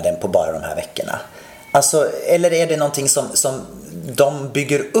skillnaden på bara de här veckorna? Alltså, eller är det någonting som de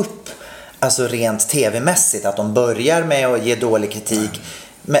bygger upp, alltså rent tv-mässigt, att de börjar med att ge dålig kritik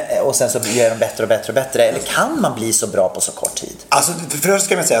och sen så gör de bättre och bättre och bättre, eller kan man bli så bra på så kort tid? Alltså först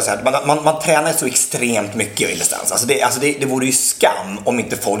ska man säga så här, man tränar så extremt mycket i Let's Dance. Alltså det vore ju skam om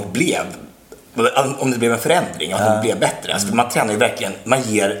inte folk om det blev en förändring, om det blev bättre. Alltså, man tränar ju verkligen, man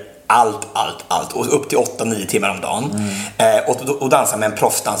ger allt och upp till 8-9 timmar om dagen. Och dansar med en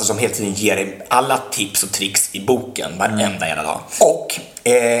proffsdansare som hela tiden ger dig alla tips och tricks i boken varenda jävla dag. Och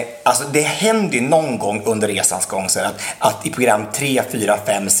alltså det händer ju någon gång under resans gång så att i program 3, 4,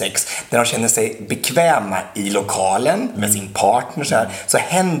 5, 6 när de känner sig bekväma i lokalen med sin partner så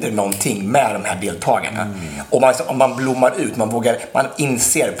händer någonting med de här deltagarna. Och om man blommar ut, man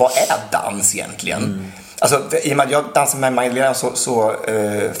inser vad är dans egentligen. Alltså, i och med att jag dansade med Magdalena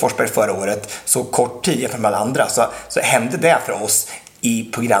Forsberg förra året, så kort tid jämfört med alla andra, så hände det för oss i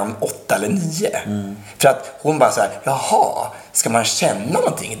program 8 eller 9. För att hon bara så här, jaha, ska man känna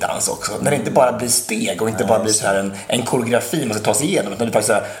någonting i dans också? När det inte bara blir steg och inte bara blir så här en koreografi man ska ta sig igenom, utan det är faktiskt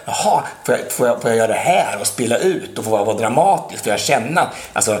så här, jaha, får jag göra det här och spela ut och få vara dramatisk, får jag känna,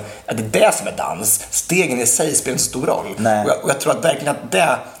 alltså, att det är det som är dans. Stegen i sig spelar inte stor roll. Och jag tror att verkligen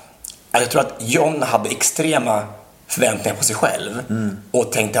att jag tror att John hade extrema förväntningar på sig själv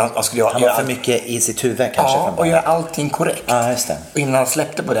och tänkte att han skulle göra... Han var för mycket i sitt huvud kanske. Ja, och göra allting korrekt. Ja, just det. Och innan han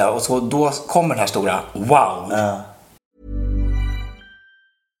släppte på det, och så då kommer den här stora wow.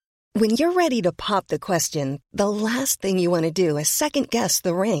 When you're ready to pop the question, the last thing you want to do is second guess the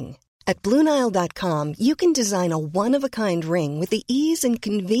ring. At BlueNile.com, you can design a one-of-a-kind ring with the ease and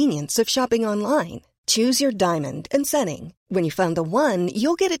convenience of shopping online. Choose your diamond and setting. When you find the one,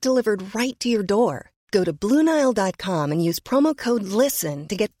 you'll get it delivered right to your door. Go to BlueNile.com and use promo code LISTEN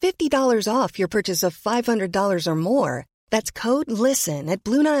to get $50 off your purchase of $500 or more. That's code LISTEN at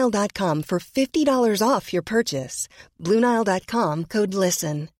BlueNile.com for $50 off your purchase. BlueNile.com, code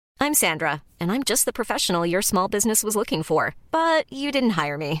LISTEN. I'm Sandra, and I'm just the professional your small business was looking for. But you didn't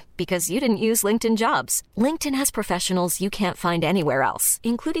hire me because you didn't use LinkedIn Jobs. LinkedIn has professionals you can't find anywhere else,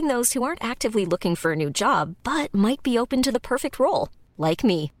 including those who aren't actively looking for a new job, but might be open to the perfect role, like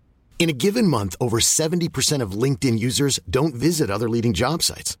me. In a given month, over 70% of LinkedIn users don't visit other leading job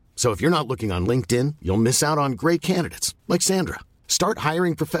sites. So if you're not looking on LinkedIn, you'll miss out on great candidates like Sandra. Start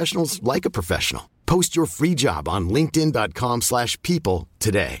hiring professionals like a professional. Post your free job on linkedin.com/people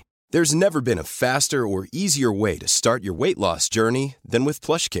today. There's never been a faster or easier way to start your weight loss journey than with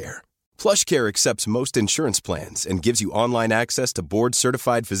PlushCare. PlushCare accepts most insurance plans and gives you online access to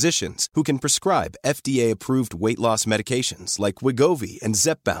board-certified physicians who can prescribe FDA-approved weight loss medications like Wegovy and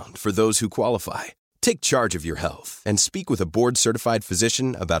Zepbound for those who qualify. Take charge of your health and speak with a board-certified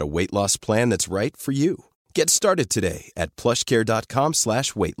physician about a weight loss plan that's right for you. Get started today at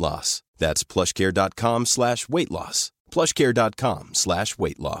plushcare.com/weightloss. That's plushcare.com/weightloss.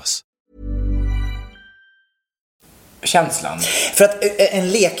 plushcare.com/weightloss. Känslan. För att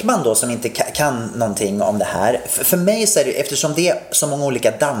en lekman då som inte kan någonting om det här, för mig så är det, eftersom det är så många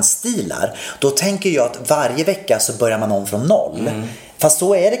olika dansstilar, då tänker jag att varje vecka så börjar man om från noll. Fast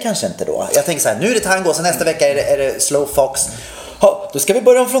så är det kanske inte då. Jag tänker så här, nu är det tango, så nästa vecka är det slow fox. Då ska vi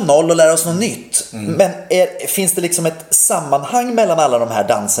börja om från noll och lära oss något nytt. Men finns det liksom ett sammanhang mellan alla de här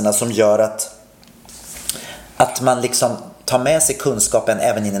danserna som gör att man liksom tar med sig kunskapen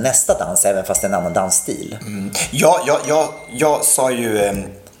även in i nästa dans, även fast det är en annan dansstil? Jag sa ju...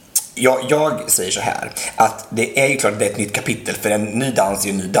 Jag säger så här, att det är ju klart att det är ett nytt kapitel, för en ny dans är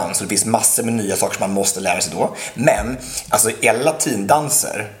ju en ny dans och det finns massor med nya saker som man måste lära sig då. Men alltså alla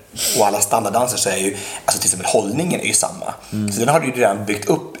latindanser och alla standarddanser så är ju, alltså till exempel hållningen är ju samma. Så den har du ju redan byggt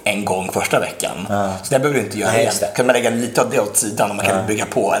upp en gång första veckan. Så det behöver du inte göra igen. Kan man lägga lite av det åt sidan och man kan bygga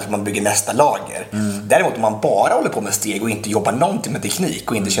på, eller man bygger nästa lager. Däremot om man bara håller på med steg och inte jobbar någonting med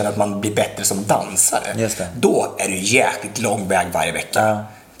teknik och inte känner att man blir bättre som dansare, då är det ju jäkligt lång väg varje vecka.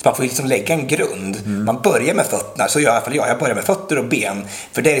 Så man får liksom lägga en grund. Man börjar med fötterna, så gör i alla fall jag börjar med fötter och ben.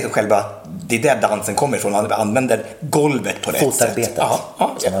 För det är liksom själva, det är där dansen kommer ifrån. Man använder golvet på rätt fotarbetet, sätt.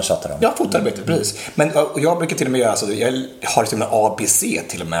 Som man tjatar om. Ja, fotarbetet, precis. Men jag brukar till och med göra så, jag har liksom en ABC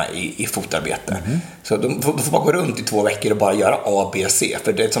till och med i fotarbete. Så då får man gå runt i 2 veckor och bara göra ABC.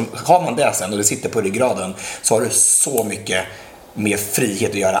 För det, som, har man det sen och det sitter på ryggraden, så har du så mycket mer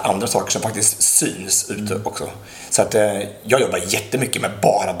frihet att göra andra saker som faktiskt syns ute också. Så att jag jobbar jättemycket med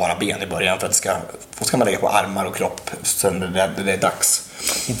bara ben i början, för att ska man lägga på armar och kropp sen det är dags.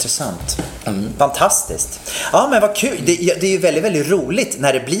 Intressant. Fantastiskt. Ja, men vad kul. Det är ju väldigt, väldigt roligt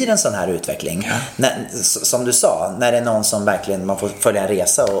när det blir en sån här utveckling. Som du sa, när det är någon som verkligen, man får följa en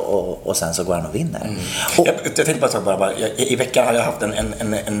resa och sen så går han och vinner. Jag tänkte bara i veckan har jag haft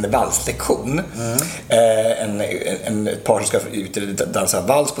en valslektion. Ett par som ska ut och dansa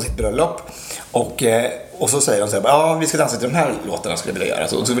vals på sitt bröllop. Och så säger de så här, vi ska dansa till de här låtarna, skulle jag vilja göra.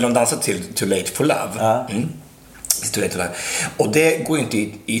 Så vill de dansa till Too Late for Love. Och det går ju inte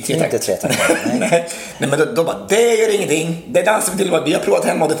i tretakt. Nej, men då bara, det gör ingenting. Det dansar vi till, vi har provat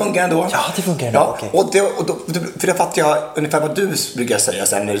hemma och det funkar ändå. Ja, det funkar ändå, okej. Och då, för det fattar jag ungefär vad du brukar säga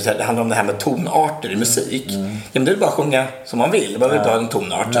sen när det handlar om det här med tonarter i musik. Ja, men det är bara att sjunga som man vill. Det behöver inte ha en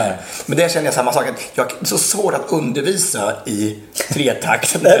tonart. Men det känner jag samma sak. Det är så svårt att undervisa i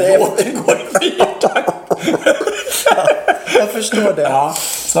tretakt när låten går i fyrtakt. Jag förstår det. Ja,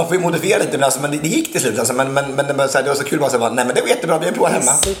 så man får ju modifiera lite, men det gick till slut alltså, men det var så kul bara så, nej men det var jättebra, vi har provat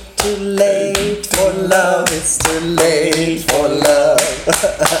hemma. Is it too late for love, it's too late for love.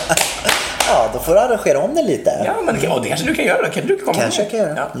 Ja, då får du arrangera om det lite. Ja, men det kanske du kan göra. Kanske kan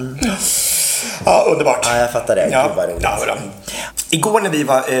göra. Ja, underbart. Ja, jag fattar det. Ja, igår när vi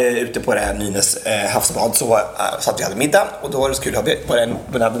var ute på det här Nynäs havsbad så satt vi hade middag, och då var det så kul. Var det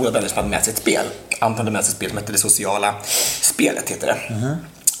en av våra vänner som hade med sig ett spel. Anton hade med sig ett spel som heter Det sociala spelet, heter det.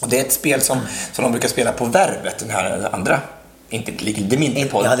 Och det är ett spel som de brukar spela på Värvet, den här andra. Inte lite mindre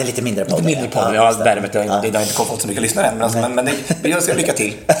podd. Ja, det är lite mindre podd. Ja, Värvet, det har inte kommit så mycket lyssnare än, men det ska lycka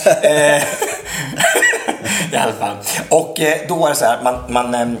till. I alla fall. Och då var det så här,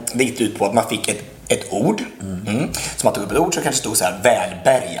 man det gick ut på att man fick ett ord. Som man tog upp ett ord så kanske stod så här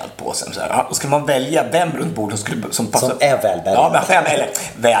välbärgad på sen. Så här. Och skulle man välja vem runt bordet som passar. Som är välbärgad. Ja, men fem eller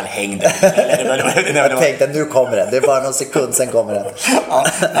välhängd. Jag tänkte nu kommer den. Det är bara någon sekund sen kommer den. Ja,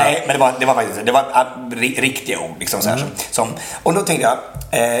 nej, men det var faktiskt riktiga ord liksom så här som och då tänkte jag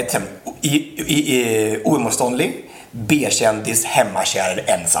oemotståndlig, B-kändis, hemmakär,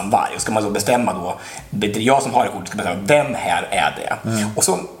 ensamvarg. Och ska man så bestämma då, det är jag som har ett ord, ska bestämma vem här är det. Och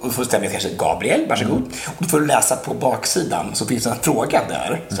så får stämma kanske Gabriel, varsågod. Och då får du läsa på baksidan så finns det en fråga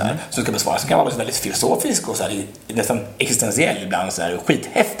där så här, som ska besvaras. Det kan vara väldigt filosofisk och så här, nästan existentiell ibland så här,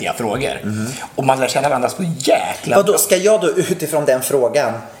 skithäftiga frågor. Och man lär känna varandra så jäkla. Vadå, ska jag då utifrån den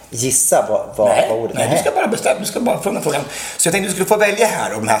frågan gissa vad ordet är? Nej, du ska bara bestämma, du ska bara fråga frågan. Så jag tänkte du skulle få välja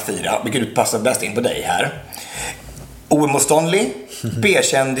här av de här 4, vilket du passar bäst in på dig här. Oemotståndlig,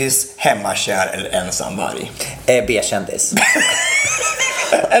 B-kändis, hemmakär eller ensamvarg? B-kändis.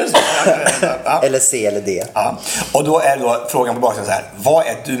 Eller C eller D. Ja. Och då är då frågan på baksidan så här: vad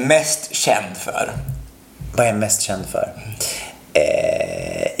är du mest känd för? Vad är jag mest känd för?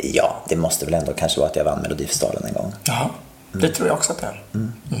 Ja, det måste väl ändå kanske vara att jag vann Melodifestivalen en gång. Ja, det tror jag också att det är.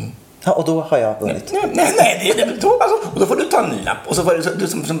 Ja, och då har jag vunnit. Nej, och då får du ta en ny lapp. Och så får du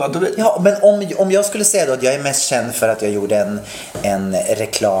som Ja, men om jag skulle säga då att jag är mest känd för att jag gjorde en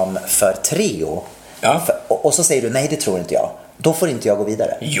reklam för Treo. Ja. Och så säger du, nej det tror inte jag. Då får inte jag gå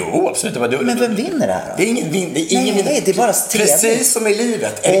vidare. Jo, absolut. Men vem vinner det här då? Det är ingen vinner. Nej, det är bara trevligt. Precis som i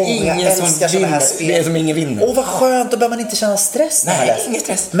livet. Är det ingen som vinner? Det är som ingen vinner. Åh, vad skönt. Då behöver man inte känna stress. Nej, ingen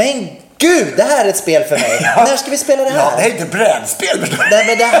stress. Men gud, det här är ett spel för mig. Ja. När ska vi spela det här? Ja, det här är inte brädspel, förstår du? Nej,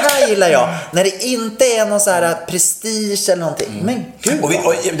 men det här gillar jag. När det inte är någon så här prestige eller någonting. Men gud.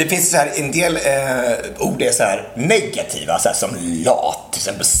 Och det finns så här en del ord är så här negativa, så här som lat, till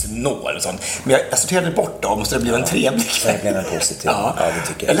exempel snål och sånt. Men jag sorterade bort dem, måste det bli en trevlig. Det blev en positiv. Ja, det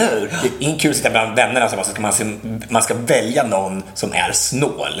tycker jag. Eller hur? Det är inte kul att sitta bland vännerna så man ska välja någon som är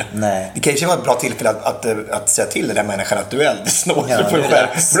snål. Nej. Det kanske var ett bra tillfälle att säga till den där människan att du är snål. Ja,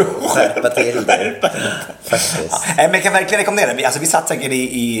 skärpa till det. Faktiskt. Men jag kan verkligen rekommendera det. Alltså, vi satt säkert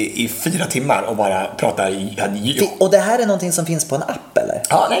i 4 timmar och bara pratar. Och det här är någonting som finns på en app, eller?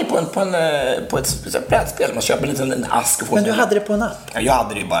 Ja, nej, på ett brädspel. Man köper en ask och får. Men du hade det på en app? Ja, jag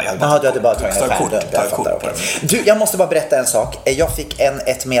hade det bara. Du hade bara tagit ett kort. Du, jag måste bara berätta en sak. Jag fick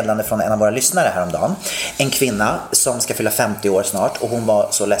ett meddelande från en av våra lyssnare häromdagen. En kvinna som ska fylla 50 år snart. Och hon var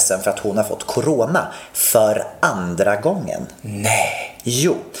så ledsen för att hon har fått corona för andra gången. Nej.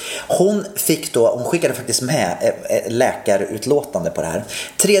 Jo, hon skickade faktiskt med läkarutlåtande på det här.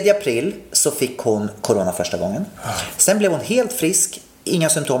 3 april så fick hon corona första gången. Sen blev hon helt frisk, inga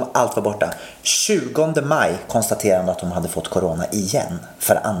symptom, allt var borta. 20 maj konstaterade hon att hon hade fått corona igen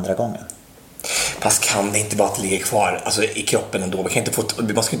för andra gången. Fast kan det inte bara att det ligger kvar alltså, i kroppen ändå? Man ska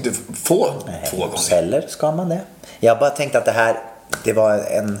inte få 2 gånger. Eller ska man det? Jag bara tänkte att det var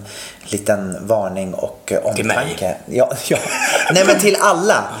en liten varning och omtanke. Ja. Nej, men till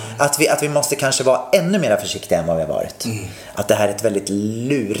alla att vi måste kanske vara ännu mer försiktiga än vad vi har varit. Att det här är ett väldigt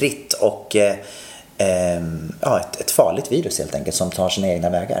lurigt och ett farligt virus helt enkelt som tar sina egna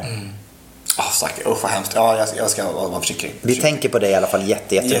vägar. Vad hemskt. Ja, jag ska vara försiktig. Vi tänker på dig i alla fall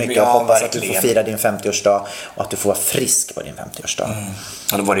jättemycket och hoppas att du får fira din 50-årsdag och att du får vara frisk på din 50-årsdag.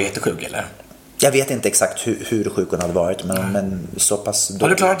 Ja, då var du jättesjuk, eller? Jag vet inte exakt hur sjuk hon hade varit, men så pass. Har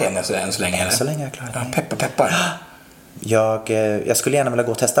du klarat det än så länge? Än så länge har jag klarat det. Peppar. Jag skulle gärna vilja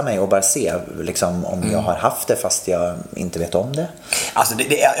gå och testa mig och bara se liksom, om jag har haft det fast jag inte vet om det. Alltså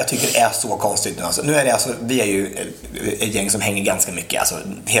jag tycker det är så konstigt nu. Alltså, nu är det vi är ju ett gäng som hänger ganska mycket alltså,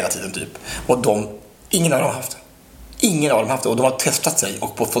 hela tiden typ. Och ingen av dem har haft det. Ingen av dem har haft det. Och de har testat sig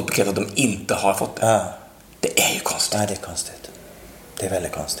och fått bekräftat att de inte har fått det. Det är ju konstigt. Ja, det är konstigt. Det är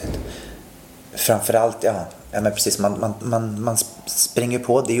väldigt konstigt. Framförallt, ja men precis, man springer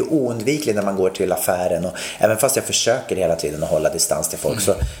på. Det är ju oundvikligt när man går till affären och även fast jag försöker hela tiden att hålla distans till folk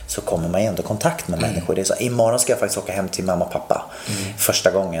så kommer man ju ändå i kontakt med människor. Det är så, imorgon ska jag faktiskt åka hem till mamma och pappa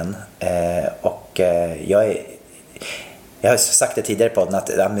första gången jag har sagt det tidigare på podden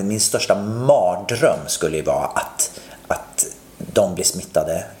att min största mardröm skulle ju vara att de blir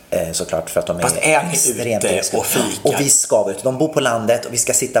smittade såklart för att de är extremt ute och fikar. Och vi ska ut. De bor på landet och vi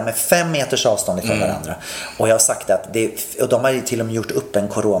ska sitta med 5 meters avstånd ifrån varandra. Och jag har sagt att och de har ju till och med gjort upp en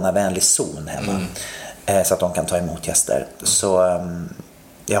coronavänlig zon hemma så att de kan ta emot gäster. Så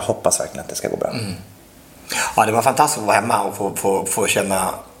jag hoppas verkligen att det ska gå bra. Ja, det var fantastiskt att vara hemma och få känna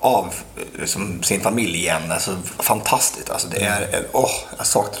av som sin familj igen. Alltså, fantastiskt. Alltså, det är, jag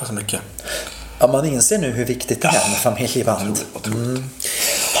saknar det så mycket. Ja, man inser nu hur viktigt det är med familjeband.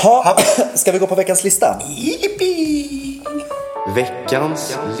 Ska vi gå på veckans lista? Yippie!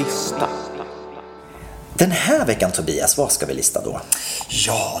 Veckans lista. Den här veckan, Tobias, vad ska vi lista då?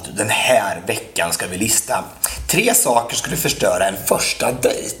 Ja, den här veckan ska vi lista 3 saker som skulle förstöra en första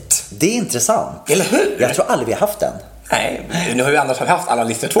dejt. Det är intressant. Eller hur? Jag tror aldrig vi har haft den. Nej, nu har vi annars haft alla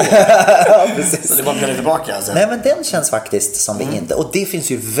listor 2. Ja, precis. Så det var väldigt tillbaka. Alltså. Nej, men den känns faktiskt som vi inte... Och det finns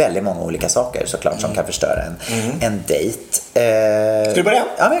ju väldigt många olika saker såklart som kan förstöra en dejt. Ska du börja?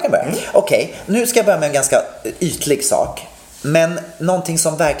 Ja, men jag kan börja. Okej, nu ska jag börja med en ganska ytlig sak. Men någonting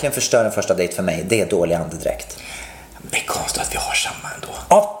som verkligen förstör en första dejt för mig, det är dålig andedräkt. Det är konstigt att vi har samma ändå.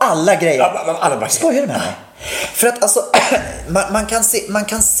 Av alla grejer. Ja, alla bara... Skojar du med mig? För att alltså, man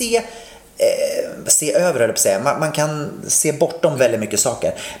kan se över, eller på säga. Man kan se bortom väldigt mycket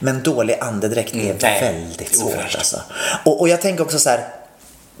saker. Men dålig andedräkt är väldigt svårt alltså. Och jag tänker också så här,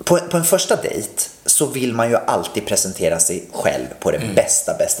 på en första dejt så vill man ju alltid presentera sig själv på det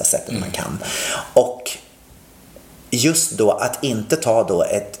bästa sättet man kan. Och just då att inte ta då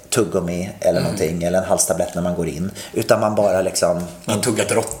ett tuggummi eller någonting eller en halstablett när man går in, utan man bara liksom man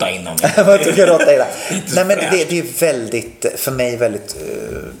tuggat råtta innan. Man tuggar råtta innan. Nej, men det är väldigt, för mig väldigt,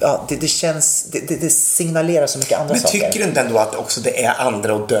 ja, det känns, det signalerar så mycket andra saker. Men tycker du inte ändå att också det är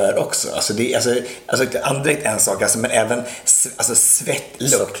andra och dör också? Alltså det är alltså andedräkt är en sak, alltså, men även alltså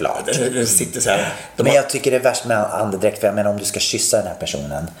svettlukt. Såklart. Det sitter så här. Men jag tycker det är värst med andedräkt, för jag menar om du ska kyssa den här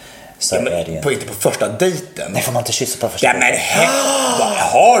personen så ja, men är det ju inte på första dejten. Nej, får man inte kyssa på första dejten. Men vad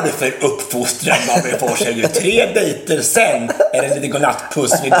har du för uppfostran, Gabriel Forsell? 3 dejter sen är det en liten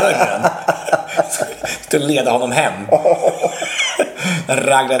godnattpuss vid dörren. Ska leda honom hem.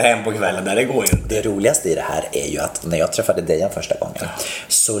 Raglar hem på kvällen, där det går ju. Det roligaste i det här är ju att när jag träffade Dejan första gången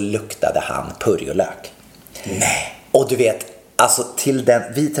så luktade han purjolök. Nej. Och du vet, alltså till den,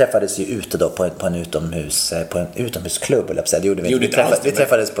 vi träffades ju ute då på en utomhusklubb, eller så. Det gjorde vi. Vi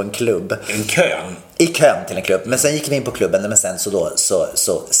träffades på en klubb. En kön. I kön till en klubb. Men sen gick vi in på klubben, men sen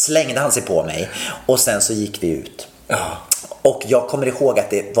så slängde han sig på mig och sen så gick vi ut. Ja. Och jag kommer ihåg att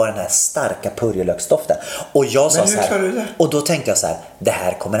det var den här starka purjolöksdoften. Och jag sa så här, och då tänkte jag så här, det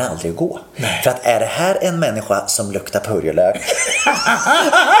här kommer aldrig att gå. Nej. För att är det här en människa som luktar purjolök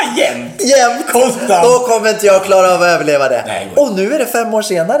jämt, då kommer inte jag klara av att överleva det. Nej, och nu är det 5 år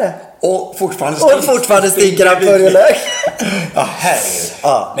senare. Och fortfarande stinker han purjolök. Ja, herregud.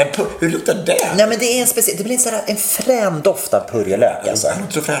 Ja. Men hur luktar det? Nej, men det är det blir en frän doft av purjolök alltså. Han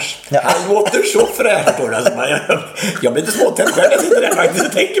låter så fräsch. Ja. Han låter så fräsch då. Alltså, jag blir inte småtänd själv, jag sitter där faktiskt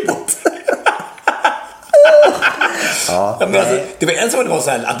och tänker på det. Ja, men alltså, det var en som det var så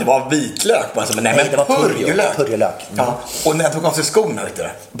här, att det var vitlök alltså, men nej, det var purjolök. Ja. Och när jag tog av sig skorna, vet du,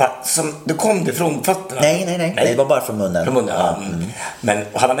 bara, då kom det från fötterna. Nej, det var bara från munnen. Ja. Men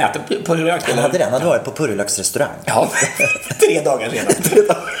hade han ätit purjolök? Han hade varit på purjolöksrestaurang. Ja, 3 dagar redan.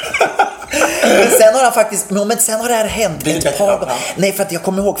 Men sen har det här hänt ett par gånger. Nej, för att jag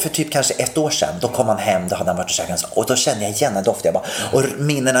kommer ihåg för typ kanske 1 år sedan. Då kom han hem, då hade han varit och käkat. Och då kände jag igen en doft. Och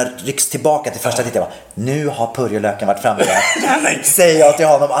minnena rycks tillbaka till första tiden. Nu har purjolöken varit framme där. Säger jag till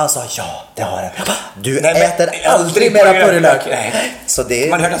honom. Och han sa, ja, det har den. Du äter aldrig mera purjolök. Så det...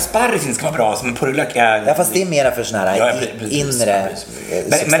 Man hörde att sparris ska vara bra, men purjolök är... Ja, fast det är mera för såna här inre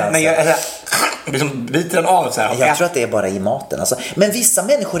substanser. Men jag liksom biter den av så här. Jag tror att det är bara i maten alltså. Men vissa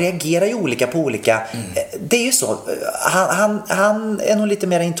människor reagerar ju olika på olika. Det är ju så. Han är nog lite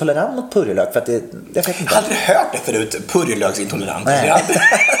mer intolerant mot purjolök, för att jag vet inte. Jag har aldrig hört det förut, purjolöksintolerant.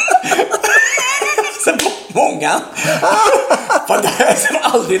 Sen på många. För det här som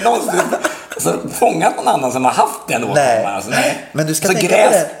aldrig någonsin fångat någon annan som har haft den åt alltså, men du ska så tänka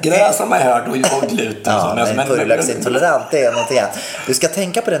på det. Gräs har man hört och gluten. Men purjolöksintolerant, det är någonting annat. Du ska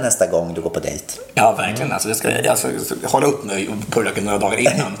tänka på det nästa gång du går på dejt. Ja, verkligen. Alltså, jag ska hålla upp med purjolöken några dagar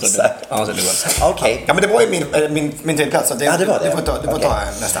innan. Okej. Ja, men det var ju min tredje plats. Det var det. Du får ta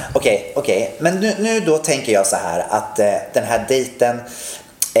nästa. Okej. Men nu då tänker jag så här att den här dejten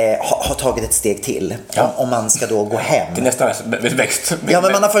har tagit ett steg till. Om man ska då gå hem till nästa växt. Ja,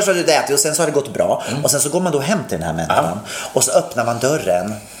 men man har först ätit och sen så har det gått bra. Och sen så går man då hem till den här människan. Och så öppnar man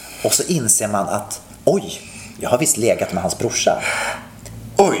dörren. Och så inser man att oj, jag har visst legat med hans brorsa.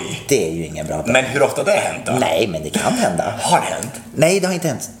 Oj. Det är ju ingen bra dag. Men hur ofta det har hänt då? Nej, men det kan hända. Har det hänt? Nej, det har inte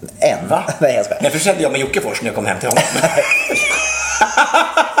hänt än. Va? Nej, jag skojar. Jag försökte med Jocke Fors när jag kom hem till honom.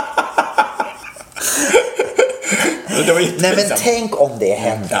 Nej, men tänk om det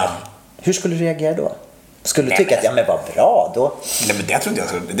händer. Ja. Hur skulle du reagera då? Skulle du tycka att men vad bra då? Nej, men det tror inte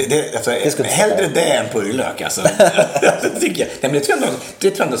jag skulle. Hellre det än purjolök alltså. Det tycker jag. Nej, men det tror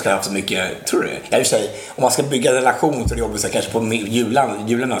jag ändå ska ha haft så mycket, tror du? Jag vill säga, om man ska bygga relation så är det jobbigt så kanske på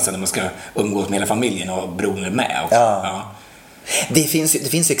julen sen när man ska umgås med hela familjen och brodern är med också. Ja. Det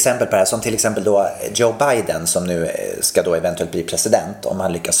finns exempel på det här, som till exempel då Joe Biden, som nu ska då eventuellt bli president om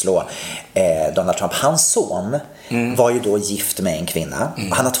han lyckas slå Donald Trump. Hans son var ju då gift med en kvinna.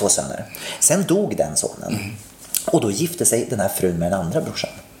 Han har 2 söner. Sen dog den sonen. Och då gifte sig den här frun med den andra brorsan.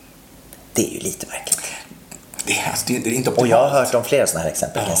 Det är ju lite märkligt. Det är inte optimalt. Och jag har hört om flera sådana här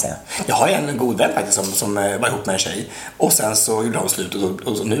exempel, kan jag säga. Jag har en god vän faktiskt som var ihop med en tjej. Och sen så gjorde de slut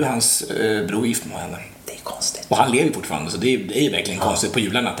och nu är hans bror gift med henne. Det är konstigt. Och han lever fortfarande, så det är verkligen konstigt på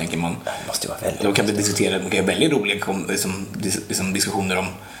jularna, tänker man. Det måste ju vara väldigt. Då kan vi diskutera, man kan ha väldigt roliga diskussioner om.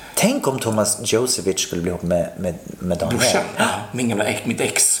 Tänk om Thomas Josephich skulle bli ihop med Daniel. Brorsan, mitt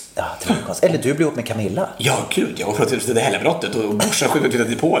ex. Ja, det var konstigt. Eller du blir ihop med Camilla. Ja, gud, jag har pratat det hela brottet och brorsan skjuter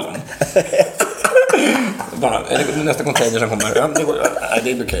till Polen. Bara, nästa container som kommer.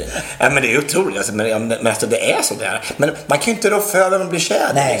 Det är okej. Men det är otroligt. Alltså, men alltså, det är så där. Men man kan ju inte rå för när man blir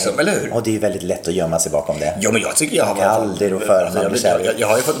kär. Nej, liksom, eller hur? Och det är ju väldigt lätt att gömma sig bakom det. Ja, men jag tycker jag har aldrig rå för när man blir kär. Jag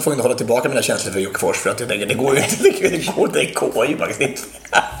har ju fått hålla tillbaka mina känslor för Jokkfors, för att det går ju inte. Det går ju faktiskt inte.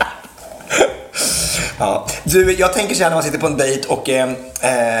 Ja. Du, jag tänker så här när man sitter på en dejt och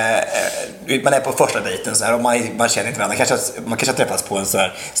man är på första dejten så här, och man känner inte varandra. Man kanske träffas på en sån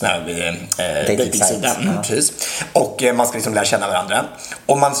här dejtingsida. Precis. Och man ska liksom lära känna varandra.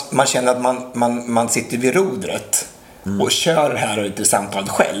 Och man känner att man sitter vid rodret och kör här och lite samtalet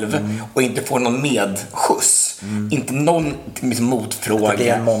själv och inte får någon medskjuts. Inte någon liksom motfråga. Det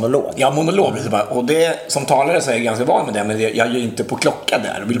är en monolog. Ja, monolog. Och det, som talare så är jag ganska van med det, men jag är ju inte på klocka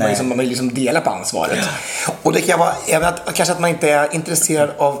där. Man vill liksom dela på ansvaret. Och det kan vara, även att kanske att man inte är intresserad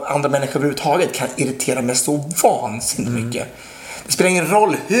av andra människor överhuvudtaget, kan irritera mig så vansinnigt mycket. Det spelar ingen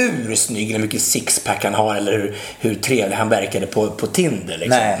roll hur snygg eller mycket sixpack han har eller hur trevlig han verkade på Tinder.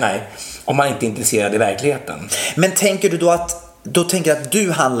 Liksom. Nej. Om man inte är intresserad i verkligheten. Men tänker du då att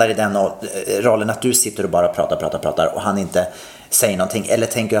du handlar i den rollen att du sitter och bara pratar och han inte säger någonting? Eller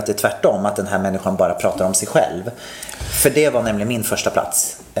tänker du att det är tvärtom, att den här människan bara pratar om sig själv? För det var nämligen min första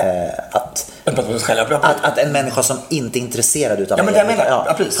plats. Att en människa som inte är intresserad utav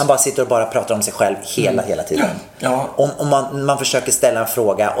han bara sitter och bara pratar om sig själv hela tiden. Ja. Om man försöker ställa en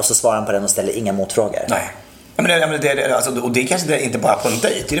fråga och så svarar han på den och ställer inga motfrågor. Nej. Och det är kanske inte bara på en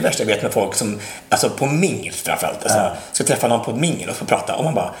dejt. Det är det värsta jag vet med folk som, alltså på mingel framförallt, alltså, ska träffa någon på ett mingel och få prata, och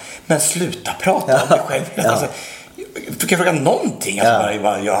man bara, men sluta prata om dig själv. Alltså, du kan fråga någonting, alltså,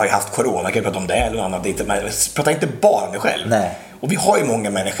 jag har ju haft corona, kan jag prata om det eller något annat, men prata inte bara om dig själv. Nej. Och vi har ju många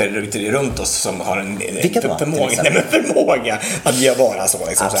människor runt oss som har en förmåga att vara så,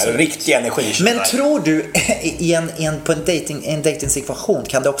 liksom, så här, riktig energi. Men tror du på en dating-situation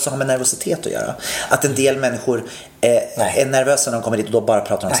kan det också ha med nervositet att göra? Att en del människor är nervösa när de kommer dit och då bara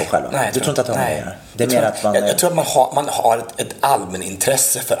pratar om sig själva. Du tror inte att de har det? Det är mer att jag tror att man har ett allmän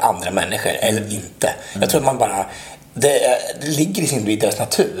intresse för andra människor eller inte. Jag tror att man bara det ligger i sin deras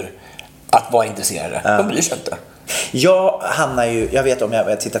natur att vara intresserade. De blir sig inte. Jag vet om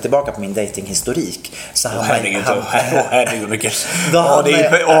jag tittar tillbaka på min datinghistorik så herregud mycket. Det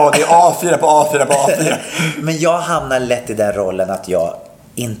är A4 på A4. Men jag hamnar lätt i den rollen att jag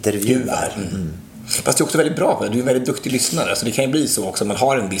intervjuar. Fast det är också väldigt bra på det. Du är en väldigt duktig lyssnare, så det kan ju bli så också. Man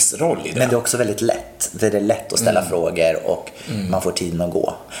har en viss roll i det. Men det är också väldigt lätt. Det är lätt att ställa frågor och man får tiden att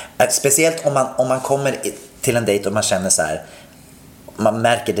gå. Speciellt om man kommer till en dejt och man känner så här, man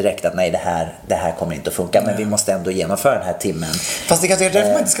märker direkt att nej, det här kommer inte att funka, men vi måste ändå genomföra den här timmen. Fast det kanske är därför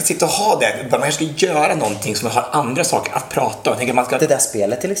man inte ska sitta och ha det. Man ska göra någonting som man har andra saker att prata om. Man ska... Det där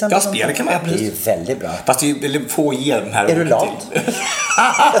spelet till exempel. Ja, spelet kan man det är ju väldigt bra. Fast det är få ge den här. Är du lat?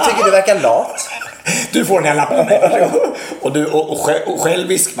 Jag tycker du verkar lat. Du får den här lappen av mig, varsågod. Och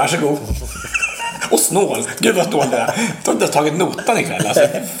självisk, varsågod. Och snål. Gud vad snål det är. Du har inte tagit notan ikväll. Alltså,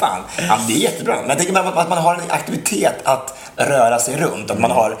 fan. Ja, det är jättebra. Men jag tänker att man har en aktivitet att röra sig runt. Att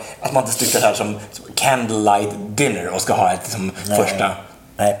man inte styckar här som candlelight dinner och ska ha ett liksom, första...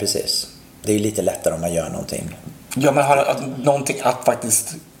 Nej, precis. Det är ju lite lättare om man gör någonting. Ja, man har någonting att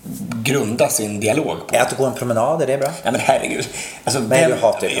faktiskt grunda sin dialog på. Att gå en promenad, är det bra? Ja, men herregud. Alltså, du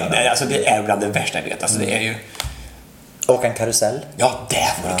hatar det. Alltså, det är bland det värsta jag vet. Alltså, det är ju... Åka en karusell. Ja, det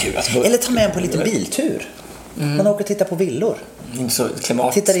var kul. Alltså, eller ta med en på lite biltur. Man åker och tittar på villor. Så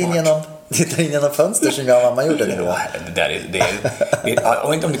tittar in genom fönster som jag och mamma gjorde det då. Jag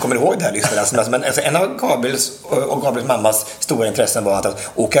vet inte om ni kommer ihåg det här liksom, men alltså, en av Gabriels mammas stora intressen var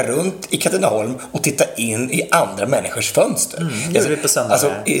att åka runt i Katrineholm och titta in i andra människors fönster. Det var på söndag.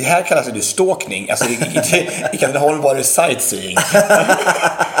 Alltså, här kallas det stalkning. Alltså, i Katrineholm var det sightseeing.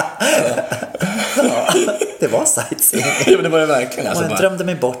 Det var sightseeing. Ja, men det var det verkligen. Alltså, jag drömde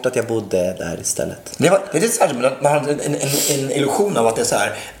mig bort att jag bodde där istället. Det är så här, man har en illusion av att det är så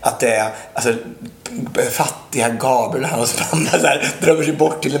här, att det är alltså, fattiga Gabriel och hans mamma så här, drömmer sig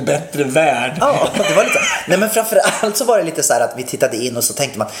bort till en bättre värld. Ja, det var lite. Nej, men framförallt så var det lite så här att vi tittade in och så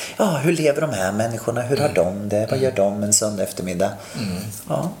tänkte man, ja, hur lever de här människorna? Hur har de det? Vad gör de en söndag eftermiddag?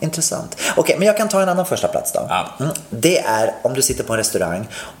 Ja, intressant. Okej, men jag kan ta en annan första plats då. Ja. Det är om du sitter på en restaurang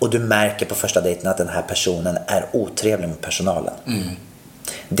och du märker på första dejten att den här personen är otrevlig mot personalen.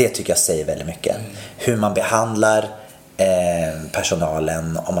 Det tycker jag säger väldigt mycket. Hur man behandlar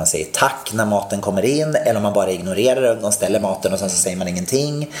personalen, om man säger tack när maten kommer in eller om man bara ignorerar det, de ställer maten och sen så säger man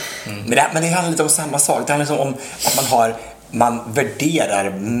ingenting. Men det handlar lite om samma sak. Det handlar om att man värderar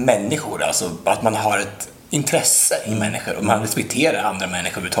människor, alltså att man har ett intresse i människor och man respekterar andra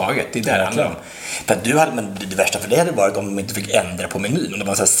människor överhuvudtaget. Det är det handlar om. För att men det värsta för det hade varit om de inte fick ändra på menyn, om det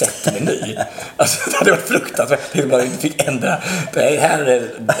var en sett meny. Alltså det hade varit fruktansvärt. Det bara inte fick ändra. Det här är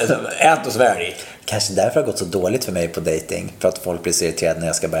ät och svär. Kanske därför har det gått så dåligt för mig på dating, för att folk blir så irriterade när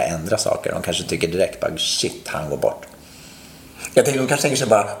jag ska börja ändra saker. De kanske tycker direkt bara shit, han går bort. Jag tänker, de kanske tänker sig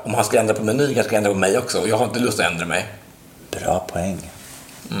bara, om han ska ändra på menyn kanske ska ändra på mig också. Jag har inte lust att ändra mig. Bra poäng.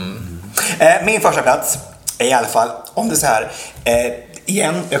 Min första plats är i alla fall, om det är så här,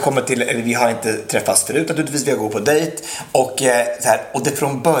 igen, jag kommer till, vi har inte träffats förut naturligtvis, vi har gått på dejt och så här, och det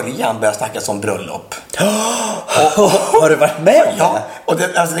från början börjar snackas om bröllop. Har du varit med om det? Ja, och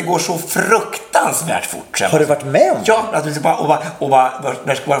det går så fruktansvärt fort. Har du varit med om det? Ja, alltså,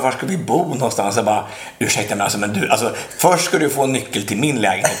 var ska vi bo någonstans? Jag bara, ursäkta mig, alltså, men du, alltså, först ska du få en nyckel till min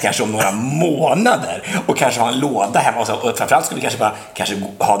lägenhet kanske om några månader och kanske ha en låda hemma och framförallt ska vi kanske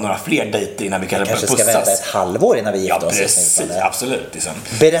ha några fler dejter innan vi kanske ska vänta ett halvår innan vi gifter oss. Ja, precis, absolut. Liksom.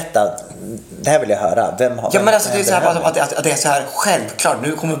 Berätta, det här vill jag höra. Vem har, ja, men alltså, det är så här, att det är så här självklart,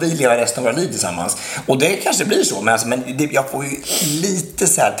 nu kommer vi leva resten av våra liv tillsammans. Och det kanske blir så, men, alltså, jag får ju lite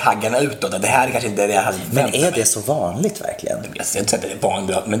så här taggarna utåt. Det här är kanske inte det jag hade väntat mig. Men är det så vanligt verkligen? Jag ser inte att det är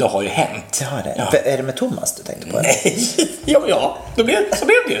vanligt, men det har ju hänt. Det har det. Ja. Är det med Thomas du tänkte på? Nej, ja, så blev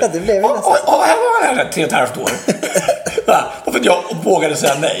det ju. Ja, det blev ju nästan. Och här var han här 3,5 år. Och för jag vågade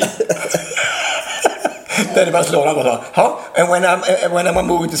säga nej. Där det bara slår han och sa, ja, and when am I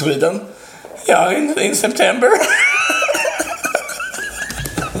moving to Sweden? Ja, in September.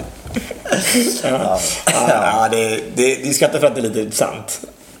 Ja, det skrattar för att det är lite sant.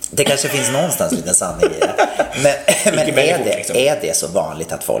 Det kanske finns någonstans lite sanning i det. Men är det så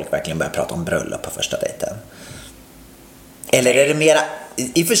vanligt att folk verkligen börjar prata om bröllop på första dejten? Eller är det mera,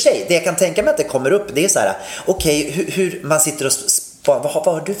 i och för sig, det jag kan tänka mig att det kommer upp, det är så här, okej, hur man sitter och vad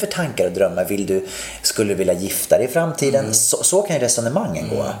har du för tankar och drömmar? Skulle du vilja gifta dig i framtiden? Så kan ju resonemangen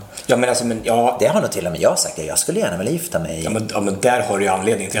gå. Ja, men alltså, ja. Det har nog till och med jag sagt. Jag skulle gärna vilja gifta mig. Ja, men där har du ju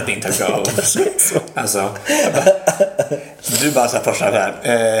anledning till att det inte är bra. Alltså, du bara så här första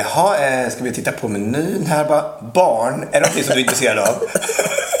här. Ska vi titta på menyn här? Bara, barn, är det något som du är intresserad av?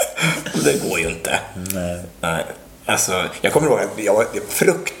 Det går ju inte. Nej. Alltså, jag kommer ihåg att jag var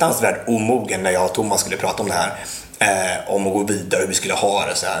fruktansvärt omogen när jag och Thomas skulle prata om det här. Om att gå vidare, hur vi skulle ha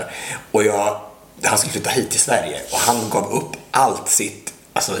det så här. Och han skulle flytta hit till Sverige och han gav upp allt sitt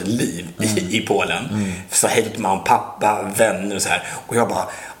liv i Polen. Så hej till mamma, pappa, vänner och så här. Och jag bara,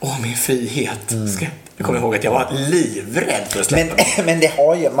 min frihet. Jag kommer ihåg att jag var livrädd för att släppa. Men det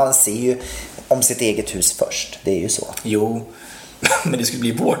har ju, man ser ju om sitt eget hus först. Det är ju så. Jo, men det skulle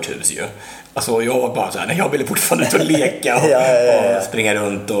bli vårt hus ju. Alltså jag var bara så här, jag ville fortfarande ut och leka och springa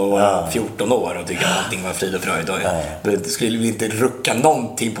runt och vara 14 år och tycka att allting var frid och fröjd. Det skulle inte rucka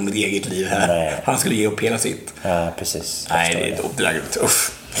någonting på mitt eget liv här. Nej. Han skulle ge upp hela sitt. Ja, precis. Nej, det är ett uppdraget.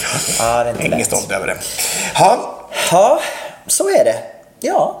 Uff. Ja, det är inte ingen stolt över det. Ja, så är det.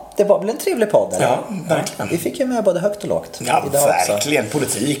 Ja, det var väl en trevlig podd, eller? Ja, verkligen. Vi fick ju med både högt och lågt. Ja, verkligen. Också.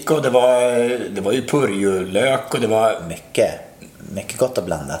 Politik och det var ju purjolök och det var mycket gott och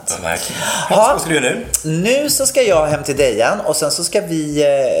blandat. Ja, verkligen. Vad ska du göra nu? Nu så ska jag hem till Dejan och sen så ska vi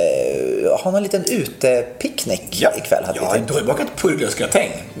ha en liten utepicknick ikväll. Ja, du har ju bakat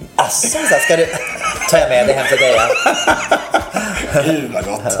purjolöksgratäng. Asså, så ska du ta med dig hem till Dejan. Gud vad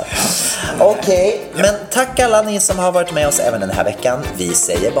gott. Okej, men tack alla ni som har varit med oss även den här veckan. Vi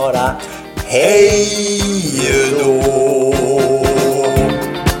säger bara hej då!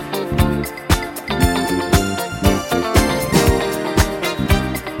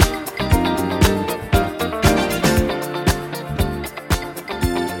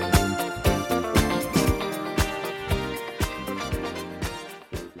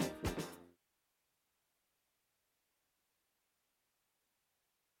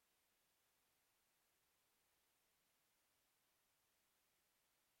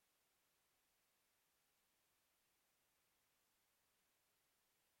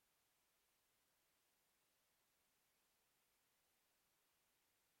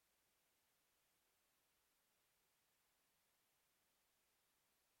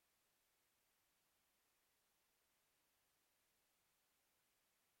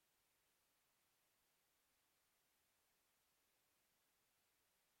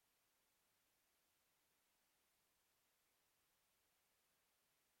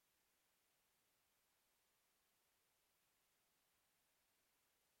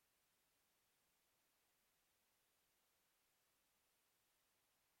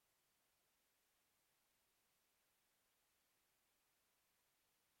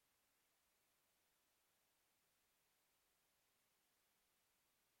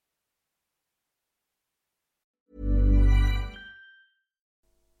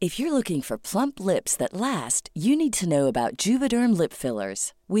 If you're looking for plump lips that last, you need to know about Juvederm lip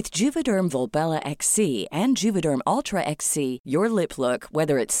fillers. With Juvederm Volbella XC and Juvederm Ultra XC, your lip look,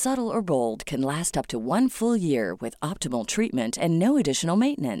 whether it's subtle or bold, can last up to 1 full year with optimal treatment and no additional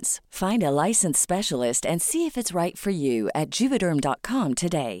maintenance. Find a licensed specialist and see if it's right for you at Juvederm.com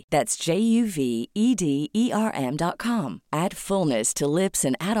today. That's JUVEDERM.com. Add fullness to lips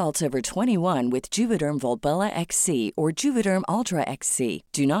in adults over 21 with Juvederm Volbella XC or Juvederm Ultra XC.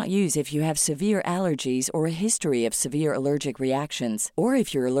 Do not use if you have severe allergies or a history of severe allergic reactions, or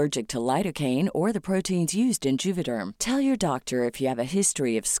if you're allergic to lidocaine or the proteins used in Juvederm. Tell your doctor if you have a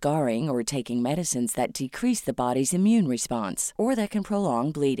history of scarring or taking medicines that decrease the body's immune response or that can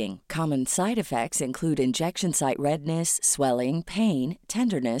prolong bleeding. Common side effects include injection site redness, swelling, pain,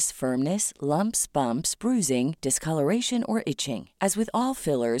 tenderness, firmness, lumps, bumps, bruising, discoloration, or itching. As with all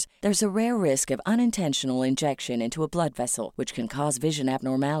fillers, there's a rare risk of unintentional injection into a blood vessel, which can cause vision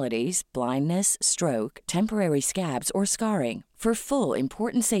abnormalities, blindness, stroke, temporary scabs, or scarring. For full,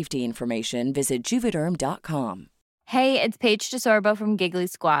 important safety information, visit Juvederm.com. Hey, it's Paige DeSorbo from Giggly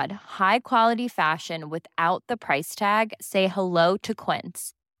Squad. High quality fashion without the price tag. Say hello to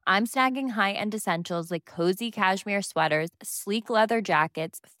Quince. I'm snagging high-end essentials like cozy cashmere sweaters, sleek leather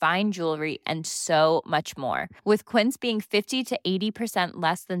jackets, fine jewelry, and so much more. With Quince being 50 to 80%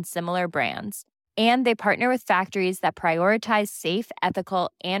 less than similar brands. And they partner with factories that prioritize safe,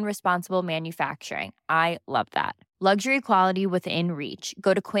 ethical, and responsible manufacturing. I love that. Luxury quality within reach.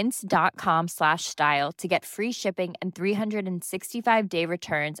 Go to quince.com/style to get free shipping and 365-day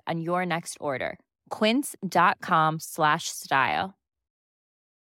returns on your next order. Quince.com/style.